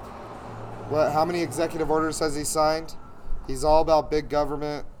many executive orders has he signed? He's all about big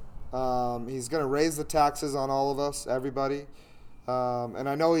government. He's going to raise the taxes on all of us, everybody. And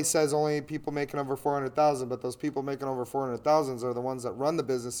I know he says only people making over $400,000, but those people making over $400,000 are the ones that run the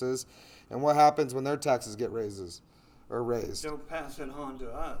businesses. And what happens when their taxes get raised? They'll pass it on to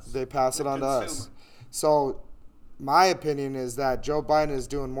us. They pass it on to us. So my opinion is that Joe Biden is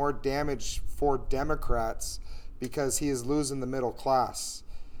doing more damage for Democrats because he is losing the middle class.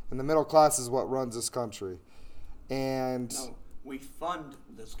 And the middle class is what runs this country. And no, we fund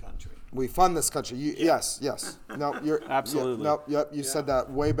this country. We fund this country. Yes. No, you're absolutely. You said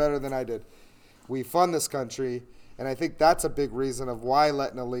that way better than I did. We fund this country, and I think that's a big reason of why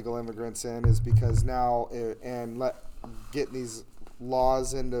letting illegal immigrants in is because now getting these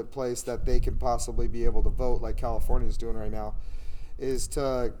laws into place that they can possibly be able to vote like California is doing right now is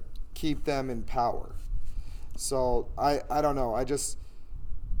to keep them in power. So I don't know.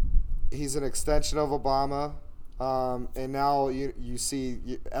 He's an extension of Obama. And now you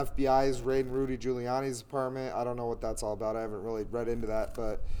see FBI is raiding Rudy Giuliani's apartment. I don't know what that's all about. I haven't really read into that,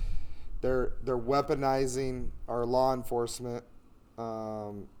 but they're weaponizing our law enforcement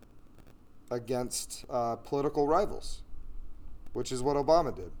against political rivals, which is what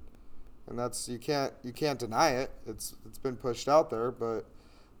Obama did, and that's you can't deny it. It's been pushed out there, but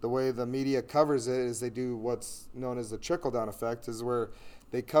the way the media covers it is they do what's known as the trickle-down effect, is where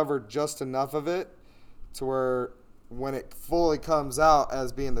they cover just enough of it to where when it fully comes out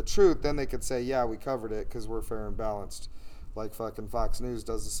as being the truth, then they could say, yeah, we covered it because we're fair and balanced, like fucking Fox News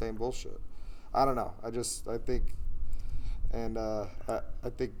does the same bullshit. I don't know. I think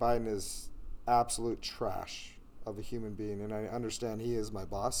Biden is absolute trash of a human being, and I understand he is my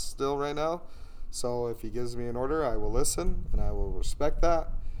boss still right now. So if he gives me an order, I will listen and I will respect that.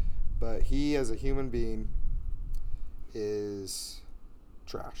 But he, as a human being, is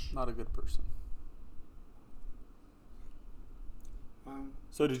trash. Not a good person.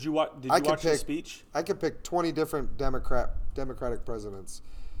 So did you watch the speech? I could pick 20 different Democratic presidents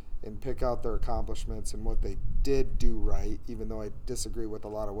and pick out their accomplishments and what they did do right, even though I disagree with a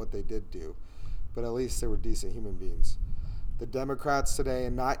lot of what they did do. But at least they were decent human beings. The Democrats today,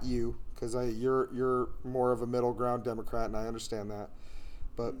 and not you, because you're more of a middle ground Democrat, and I understand that.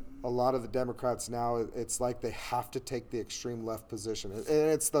 But a lot of the Democrats now, it's like they have to take the extreme left position. And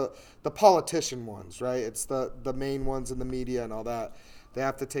it's the politician ones, right? It's the main ones in the media and all that. They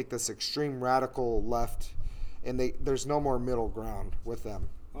have to take this extreme radical left, and there's no more middle ground with them.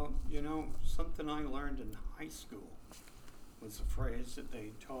 Well, something I learned in high school was a phrase that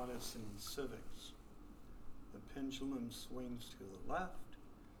they taught us in civics. The pendulum swings to the left,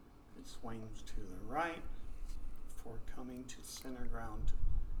 it swings to the right, before coming to center ground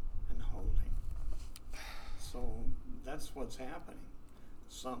and holding. So that's what's happening.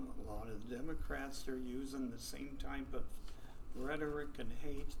 A lot of the Democrats, they're using the same type of rhetoric and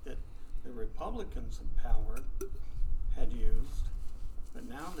hate that the Republicans in power had used, but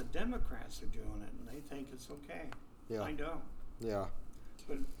now the Democrats are doing it, and they think it's okay. Yeah. I don't. Yeah.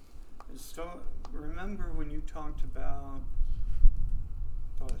 But so remember when you talked about?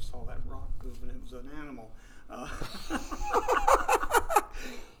 I thought I saw that rock moving. It was an animal.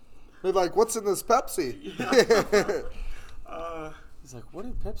 They're like, what's in this Pepsi? He's like, what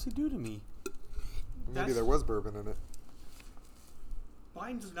did Pepsi do to me? Maybe there was bourbon in it.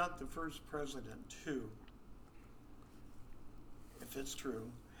 Biden's not the first president to, if it's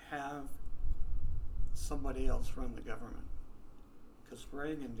true, have somebody else run the government. Because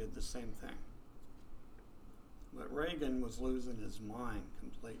Reagan did the same thing. But Reagan was losing his mind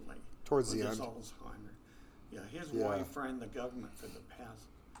completely. Towards with the his end. Alzheimer. Yeah, his Yeah. wife ran the government for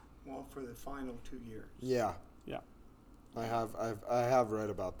for the final 2 years. Yeah. Yeah. I have read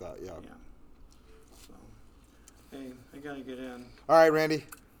about that, yeah. Yeah. So, hey, I gotta get in. All right, Randy. It's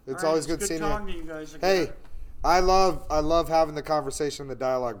All right, always good it's seeing talking you. to you guys again. Hey, I love having the conversation, the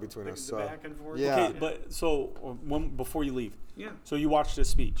dialogue between us. The So back and forth. yeah. Okay, but so before you leave, Yeah. so you watched his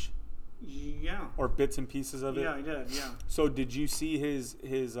speech Yeah. or bits and pieces of it? Yeah, I did. Yeah. So did you see his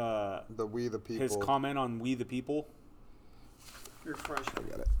the We the People. his comment on We the People? You're fresh. I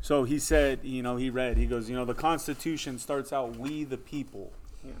get it. So he said, he goes, the Constitution starts out we the people.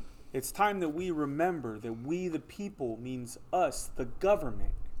 Yeah. It's time that we remember that we the people means us, the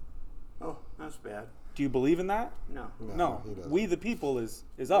government. Oh, that's bad. Do you believe in that? No. No. he doesn't. We the people is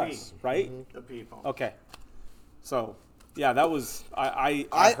us, right? The people. Okay. So, yeah, that was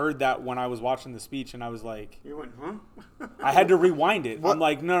I heard that when I was watching the speech, and I was like, You went, huh? I had to rewind it. What- I'm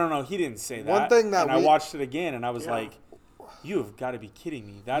like, no, he didn't say that. One thing that and I we- watched it again, and I was Yeah. like, you have got to be kidding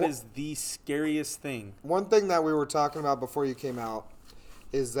me. That is the scariest thing. One thing that we were talking about before you came out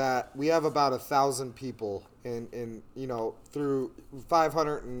is that we have about 1,000 people in through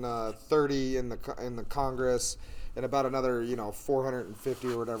 530 in the Congress, and about another 450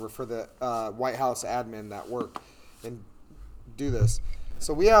 or whatever for the White House admin that work and do this.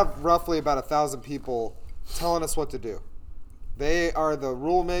 So we have roughly about 1,000 people telling us what to do. They are the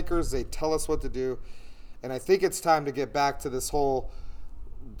rule makers. They tell us what to do. And I think it's time to get back to this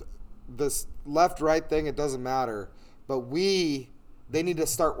left-right thing. It doesn't matter. But they need to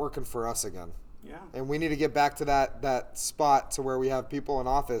start working for us again. Yeah. And we need to get back to that spot to where we have people in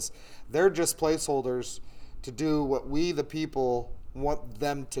office. They're just placeholders to do what we, the people, want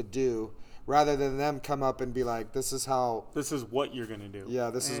them to do, rather than them come up and be like, this is what you're going to do.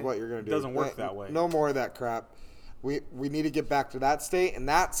 Yeah, this is what you're going to do. It doesn't work that way. No more of that crap. We need to get back to that state, and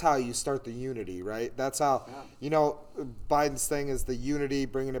that's how you start the unity, right? That's how, Biden's thing is the unity,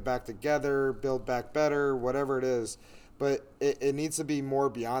 bringing it back together, build back better, whatever it is. But it needs to be more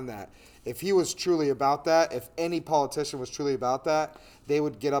beyond that. If he was truly about that, if any politician was truly about that, they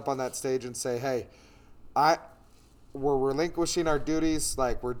would get up on that stage and say, hey, we're relinquishing our duties,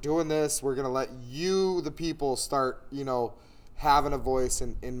 like we're doing this, we're going to let you, the people, start, having a voice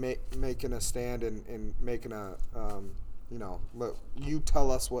and making a stand and making a, let you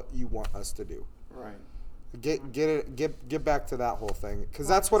tell us what you want us to do. Right. Get back to that whole thing, because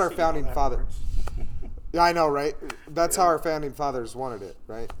that's what our founding father. Yeah, I know, right? That's how our founding fathers wanted it,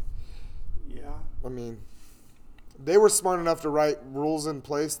 right? Yeah. I mean, they were smart enough to write rules in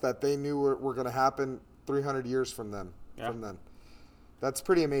place that they knew were going to happen 300 years from them. Yeah. From then, that's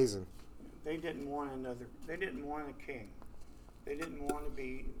pretty amazing. They didn't want They didn't want a king. They didn't want to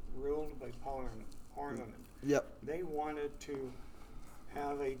be ruled by parliament. Yep. They wanted to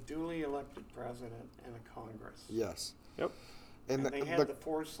have a duly elected president and a Congress. Yes. Yep. And they had the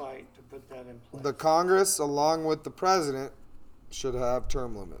foresight to put that in place. The Congress, along with the president, should have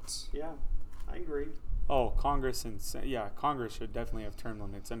term limits. Yeah, I agree. Oh, Congress Congress should definitely have term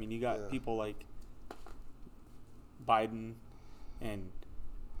limits. I mean, you got people like Biden and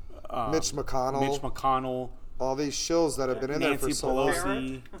Mitch McConnell. All these shills that have been in there for so long.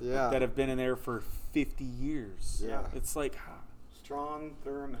 Nancy Pelosi, that have been in there for 50 years. Yeah. It's like... Strom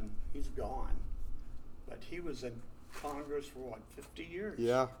Thurmond, he's gone. But he was in Congress for, 50 years?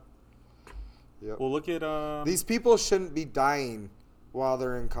 Yeah. Yep. Well, look at... these people shouldn't be dying while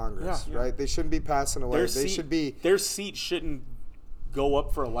they're in Congress, right? They shouldn't be passing away. Their seat shouldn't go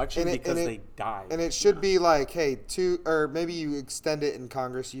up for election because they died. And it should be like, hey, or maybe you extend it in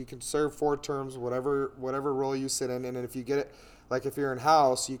Congress. You can serve 4 terms, whatever role you sit in. And then if you get it, like if you're in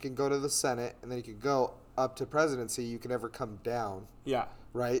House, you can go to the Senate, and then you can go up to presidency. You can never come down. Yeah.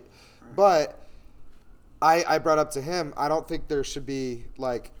 Right? But I brought up to him, I don't think there should be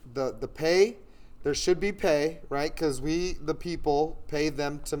like the pay. There should be pay, right? Because we, the people, pay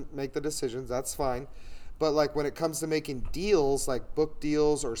them to make the decisions. That's fine. But like when it comes to making deals, like book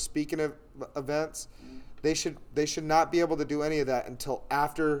deals or speaking of events, they should not be able to do any of that until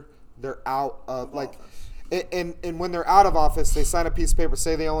after they're out of like. And when they're out of office, they sign a piece of paper.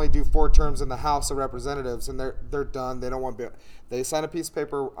 Say they only do 4 terms in the House of Representatives, and they're done. They don't want to be. They sign a piece of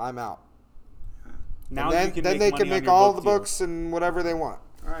paper. I'm out. Now and then they can make all the books and whatever they want.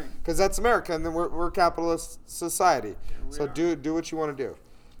 Right. Because that's America, and then we're a capitalist society. So do what you want to do.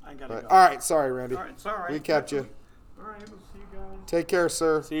 I gotta go. All right, sorry, Randy. All right, it's all right. We kept you. All right, we'll see you guys. Take care,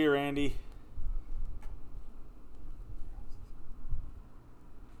 sir. See you, Randy.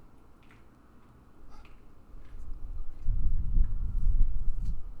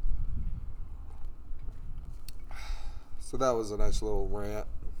 So that was a nice little rant.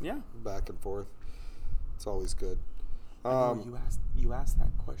 Yeah. Back and forth. It's always good. I know, you asked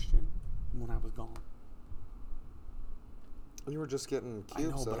that question when I was gone. You were just getting I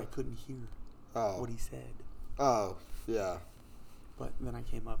know, but I couldn't hear what he said. Oh, yeah. But then I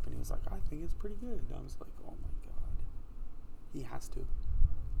came up and he was like, I think it's pretty good. I was like, oh my God. He has to.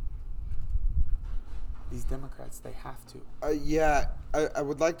 These Democrats, they have to. Yeah, I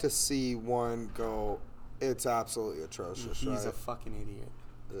would like to see one go, it's absolutely atrocious, He's a fucking idiot.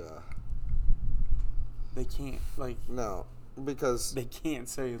 Yeah. They can't, like... No, because... They can't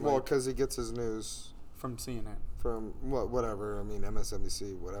say, like... Well, because he gets his news... From CNN. From, whatever, I mean,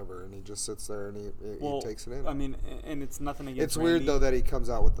 MSNBC, whatever, and he just sits there and he takes it in. I mean, and it's nothing against It's Randy. weird, though, that he comes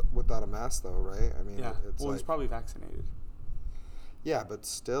out without a mask, though, right? I mean, yeah. it's he's probably vaccinated. Yeah, but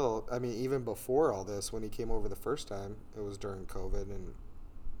still, I mean, even before all this, when he came over the first time, it was during COVID, and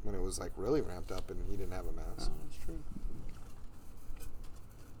when it was, like, really ramped up and he didn't have a mask. Oh, that's true.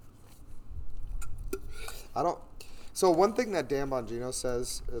 So one thing that Dan Bongino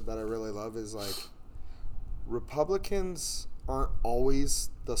says that I really love is like Republicans aren't always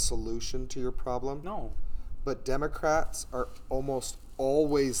the solution to your problem. No. But Democrats are almost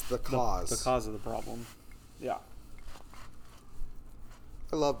always the cause. The cause of the problem. Yeah.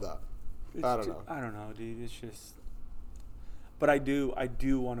 I love that. I don't know. I don't know, dude. It's just. But I do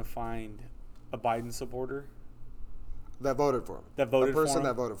want to find a Biden supporter that voted for him. That voted for him. A person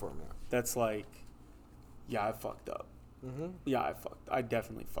that voted for him. Yeah. That's like, yeah, I fucked up. Mm-hmm. Yeah, I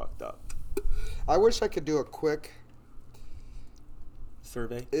definitely fucked up. I wish I could do a quick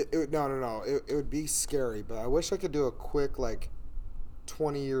survey. No. It would be scary, but I wish I could do a quick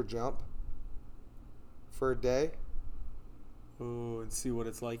 20-year jump for a day. Ooh, and see what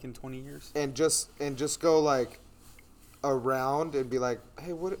it's like in 20 years. And just go around and be like,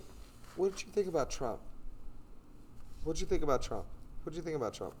 hey, what did you think about Trump? What did you think about Trump? What did you think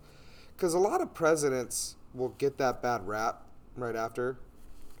about Trump? Because a lot of presidents will get that bad rap right after,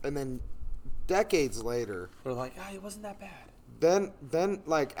 and then decades later, they're like, it wasn't that bad. Then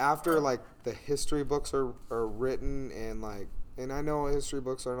after the history books are written and I know history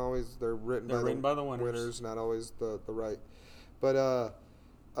books aren't always they're written by the winners, not always the right, but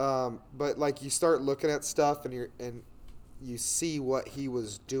you start looking at stuff and you see what he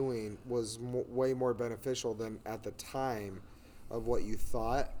was doing was way more beneficial than at the time of what you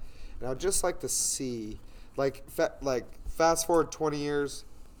thought. And I'd just like to see, fast forward 20 years,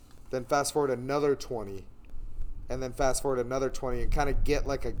 then fast forward another 20, and then fast forward another 20, and kind of get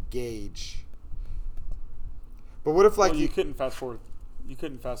a gauge. But what if you couldn't fast forward? You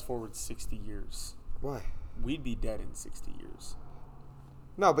couldn't fast forward 60 years. Why? We'd be dead in 60 years.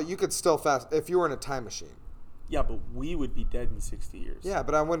 No, but you could still fast if you were in a time machine. Yeah, but we would be dead in 60 years. Yeah,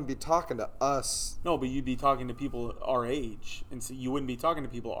 but I wouldn't be talking to us. No, but you'd be talking to people our age. And so you wouldn't be talking to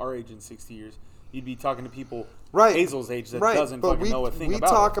people our age in 60 years. You'd be talking to people Hazel's age that doesn't fucking know a thing about it.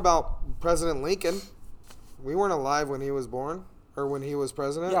 We talk about President Lincoln. We weren't alive when he was born or when he was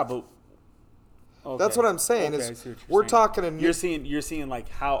president. Yeah, but... Okay. That's what I'm saying. We're talking... You're seeing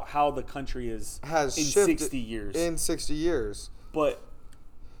how the country has in 60 years. In 60 years. But...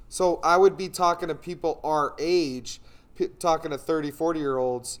 So I would be talking to people our age, talking to 30,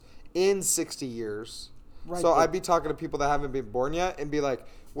 40-year-olds in 60 years. Right, so I'd be talking to people that haven't been born yet and be like,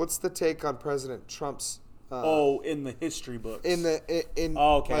 what's the take on President Trump's... in the history books.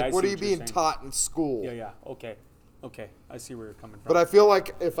 What are you being taught in school? Yeah, okay. I see where you're coming from. But I feel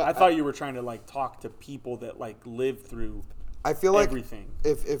like if I thought you were trying to talk to people that lived through I feel like everything.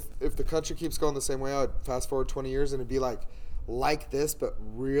 If the country keeps going the same way, I would fast forward 20 years and it'd be like this, but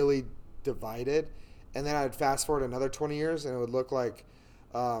really divided. And then I'd fast forward another 20 years and it would look like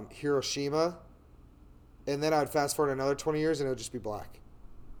Hiroshima. And then I'd fast forward another 20 years and it would just be black.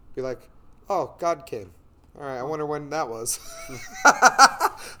 Be like, oh, God came. All right, I wonder when that was.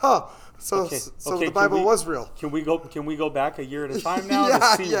 So Okay, the can Bible we- was real. Can we go back a year at a time now Yeah,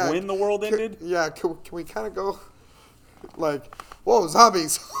 to see yeah. when the world ended? Can we kind of go like, whoa,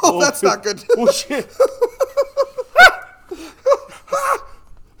 zombies. Oh, that's not good. Oh shit!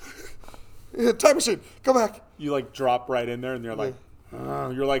 Time machine, go back. You like drop right in there, and you're like,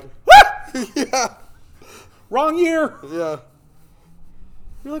 you're like, Yeah. wrong year. Yeah.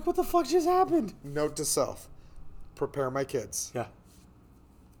 You're like, what the fuck just happened? Note to self: prepare my kids. Yeah.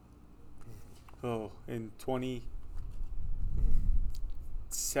 Oh, in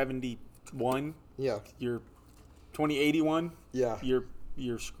 2071, Yeah. you're 2081. Yeah.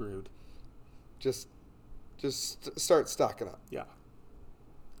 You're screwed. Just start stocking up. Yeah.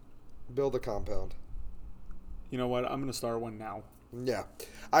 Build a compound. You know what? I'm gonna start one now. Yeah,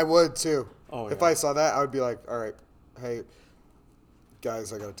 I would too. Oh, If yeah. I saw that, I would be like, all right, hey,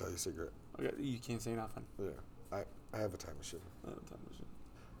 guys, I gotta tell you a secret. Okay, you can't say nothing. Yeah, I have a time machine. Time machine.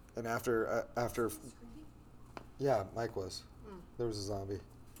 And after, yeah, Mike was. There was a zombie.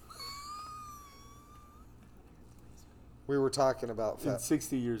 We were talking about In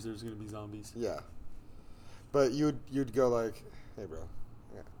 60 years, there's gonna be zombies. Yeah, but you'd go like, hey, bro,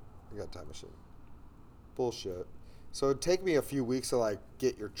 yeah, I got a time machine. Bullshit. So it'd take me a few weeks to like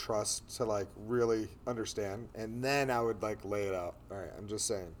get your trust to like really understand, and then I would like lay it out. All right, I'm just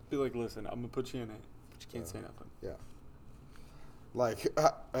saying. Be like, listen, I'm gonna put you in it, but you can't say nothing. Yeah. Like,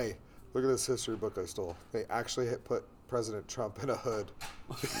 hey, look at this history book I stole. They actually put President Trump in a hood.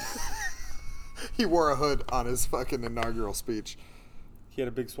 He wore a hood on his fucking inaugural speech. He had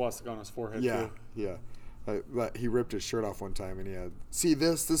a big swastika on his forehead Yeah, too. yeah. But he ripped his shirt off one time, and he had, see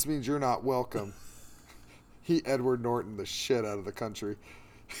this? This means you're not welcome. He Edward Norton the shit out of the country.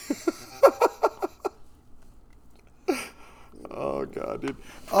 Oh god, dude.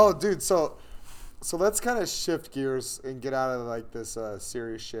 Oh, dude. So let's kind of shift gears and get out of like this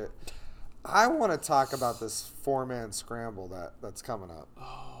serious shit. I want to talk about this 4-man scramble that's coming up.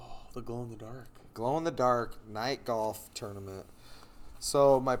 Oh, the glow in the dark. Glow in the dark night golf tournament.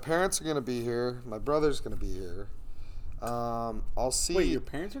 So my parents are gonna be here. My brother's gonna be here. I'll see. Wait, your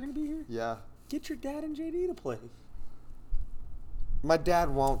parents are gonna be here? Yeah. Get your dad and JD to play. My dad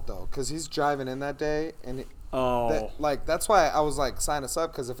won't though, cause he's driving in that day, and Oh, that's why I was like, sign us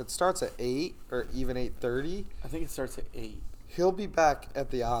up, cause if it starts at 8 or even 8:30, I think it starts at 8. he'll be back at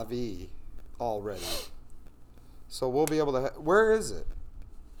the AV already. So we'll be able to. Where is it?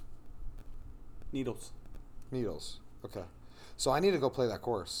 Needles. Needles. Okay. So I need to go play that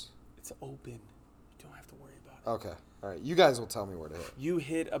course. It's open. You don't have to worry about it. Okay. All right. You guys will tell me where to hit. You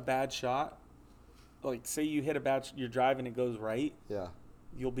hit a bad shot. Like, say you hit a bad. You're driving, it goes right. Yeah.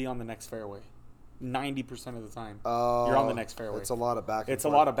 You'll be on the next fairway. 90% of the time. Oh. You're on the next fairway. It's a lot of back. It's a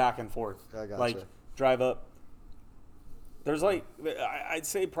lot of back and forth. I gotcha. Like, drive up. There's like, I'd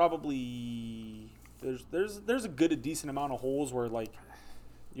say probably there's a decent amount of holes where like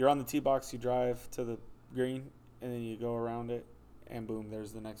you're on the tee box, you drive to the green, and then you go around it, and boom,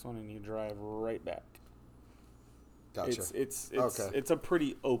 there's the next one, and you drive right back. Gotcha. It's Okay. It's a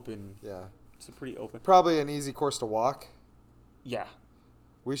pretty open. Yeah. It's a pretty open. Probably an easy course to walk. Yeah.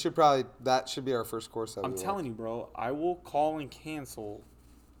 We should probably. That should be our first course. I'm telling you, bro. I will call and cancel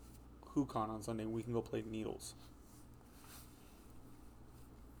HooCon on Sunday. We can go play Needles.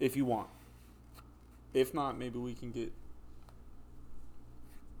 If you want. If not, maybe we can get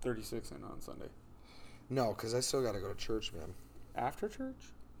 36 in on Sunday. No, because I still got to go to church, man. After church?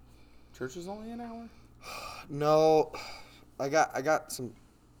 Church is only an hour? No, I got some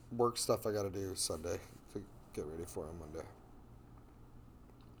work stuff I got to do Sunday to get ready for on Monday.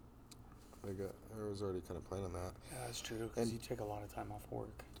 I was already kind of planning that. Yeah, that's true, because you take a lot of time off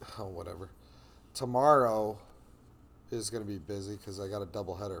work. Oh, whatever. Tomorrow is going to be busy because I got a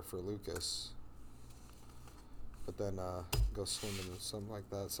doubleheader for Lucas. But then go swimming and something like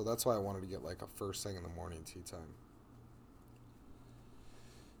that. So that's why I wanted to get like a first thing in the morning tee time.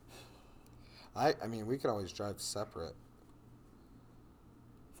 I mean, we can always drive separate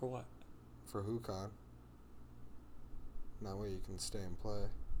For what? for HooCon. That way you can stay and play.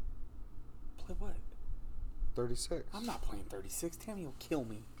 Play what? 36. I'm not playing 36. Tammy will kill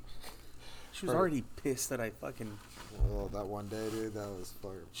me. She was Right. already pissed that I fucking... Oh, that one day, dude, that was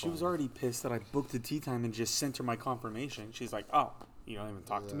fucking She was already pissed that I booked the tea time and just sent her my confirmation. She's like, oh, you don't even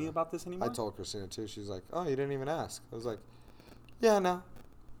talk to me Yeah. about this anymore? I told Christina too. She's like, oh, you didn't even ask. I was like, yeah, no.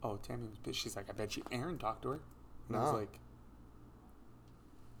 Oh, Tammy was pissed. She's like, I bet you Aaron talked to her. And I No. was like...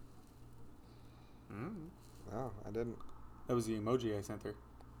 No, I didn't. That was the emoji I sent her.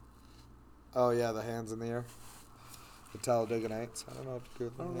 Oh, yeah, the hands in the air. The Talladega Nights. I don't know what to do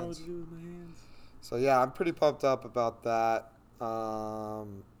with I my don't know what hands. to do with my hands. So, yeah, I'm pretty pumped up about that. I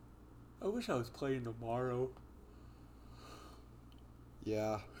wish I was playing tomorrow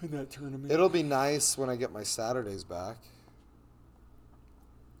Yeah. in that tournament. It'll be nice when I get my Saturdays back.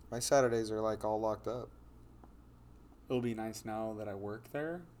 My Saturdays are like all locked up. It'll be nice now that I work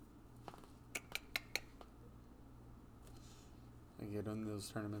there. I get in those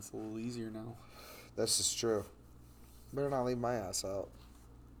tournaments a little easier now. This is true. Better not leave my ass out.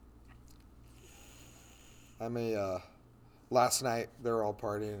 Last night they were all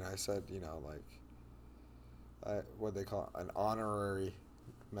partying and I said, what they call it, an honorary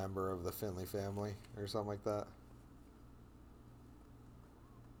member of the Finley family or something like that.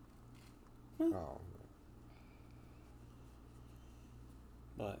 Oh.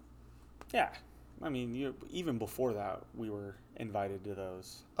 But, yeah. I mean, even before that, we were invited to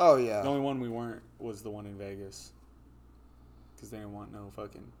those. Oh, yeah. The only one we weren't was the one in Vegas. Because they didn't want no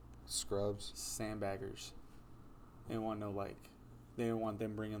fucking Scrubs. sandbaggers. They didn't want they didn't want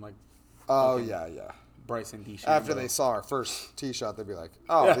them bringing, Oh, fucking yeah. Bryson DeChambeau. After they saw our first tee shot, they'd be like,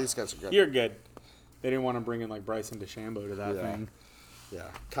 oh, Yeah. these guys are good. You're good. They didn't want to bring in, Bryson DeChambeau to that Yeah. thing.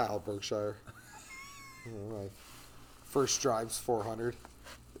 Yeah. Kyle Berkshire. First drive's 400.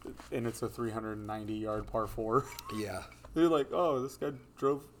 And it's a 390-yard par 4. Yeah. They're like, oh, this guy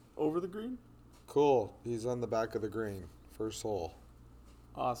drove over the green? Cool. He's on the back of the green. First hole.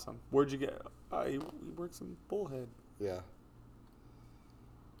 Awesome. Where'd you get? He works in Bullhead. Yeah.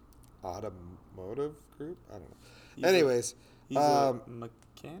 Automotive group? I don't know. Anyways. He's a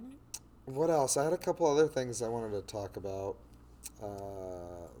mechanic? What else? I had a couple other things I wanted to talk about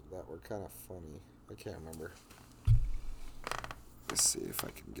that were kind of funny. I can't remember. Let's see if I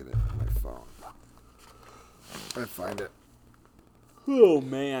can get it on my phone. I find it. Oh,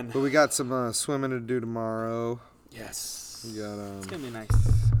 man. But we got some swimming to do tomorrow. Yes. We got It's going to be nice.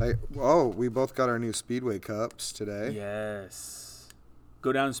 we both got our new Speedway cups today. Yes.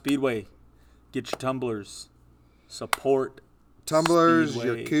 Go down to Speedway. Get your tumblers. Support Tumblers,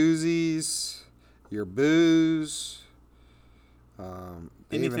 Speedway. your koozies, your booze.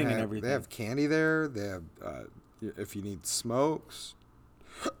 Anything and everything. They have candy there. They have, if you need smokes,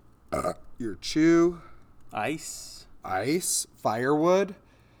 your chew, Ice. firewood.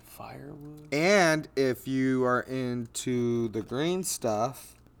 And if you are into the green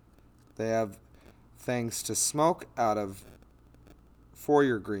stuff, they have things to smoke out of for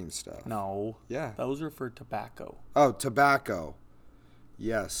your green stuff. No. Yeah. Those are for tobacco. Oh, tobacco.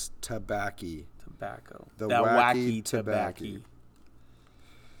 Yes, tobacco. Tobacco. The that wacky wacky tobacco.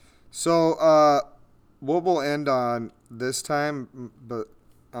 So, what we'll end on this time, but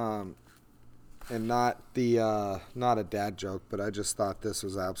and not a dad joke, but I just thought this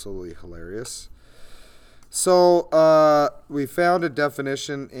was absolutely hilarious. So, we found a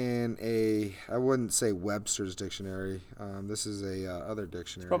definition in I wouldn't say Webster's dictionary. This is a other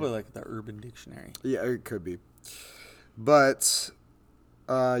dictionary. Probably like the Urban Dictionary. Yeah, it could be. But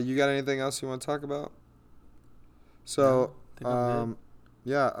you got anything else you want to talk about? So,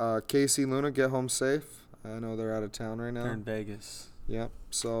 Casey, Luna, get home safe. I know they're out of town right now. They're in Vegas. Yep.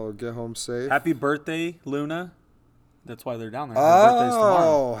 So get home safe. Happy birthday, Luna. That's why they're down there. Her birthday's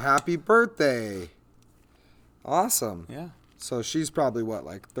tomorrow. Oh, happy birthday. Awesome. Yeah. So she's probably what,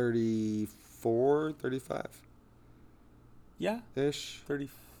 like 34, 35? Yeah. Ish.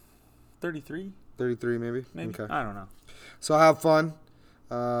 33? 33 maybe? Maybe. Okay. I don't know. So have fun.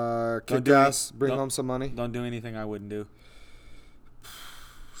 Kick ass. Bring don't- home some money. Don't do anything I wouldn't do.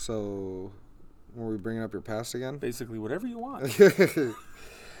 So, were we bringing up your past again? Basically, whatever you want.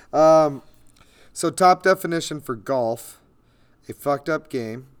 So top definition for golf: a fucked up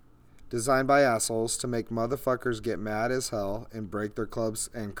game designed by assholes to make motherfuckers get mad as hell and break their clubs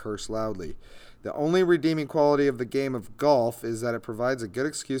and curse loudly. The only redeeming quality of the game of golf is that it provides a good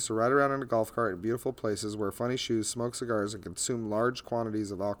excuse to ride around in a golf cart in beautiful places, wear funny shoes, smoke cigars, and consume large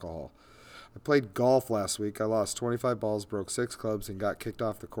quantities of alcohol. I played golf last week. I lost 25 balls, broke 6 clubs, and got kicked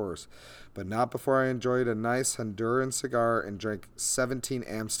off the course. But not before I enjoyed a nice Honduran cigar and drank 17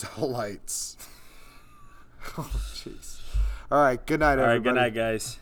 Amstel Lights. Oh, jeez. All right. Good night, everybody. All right. Good night, guys.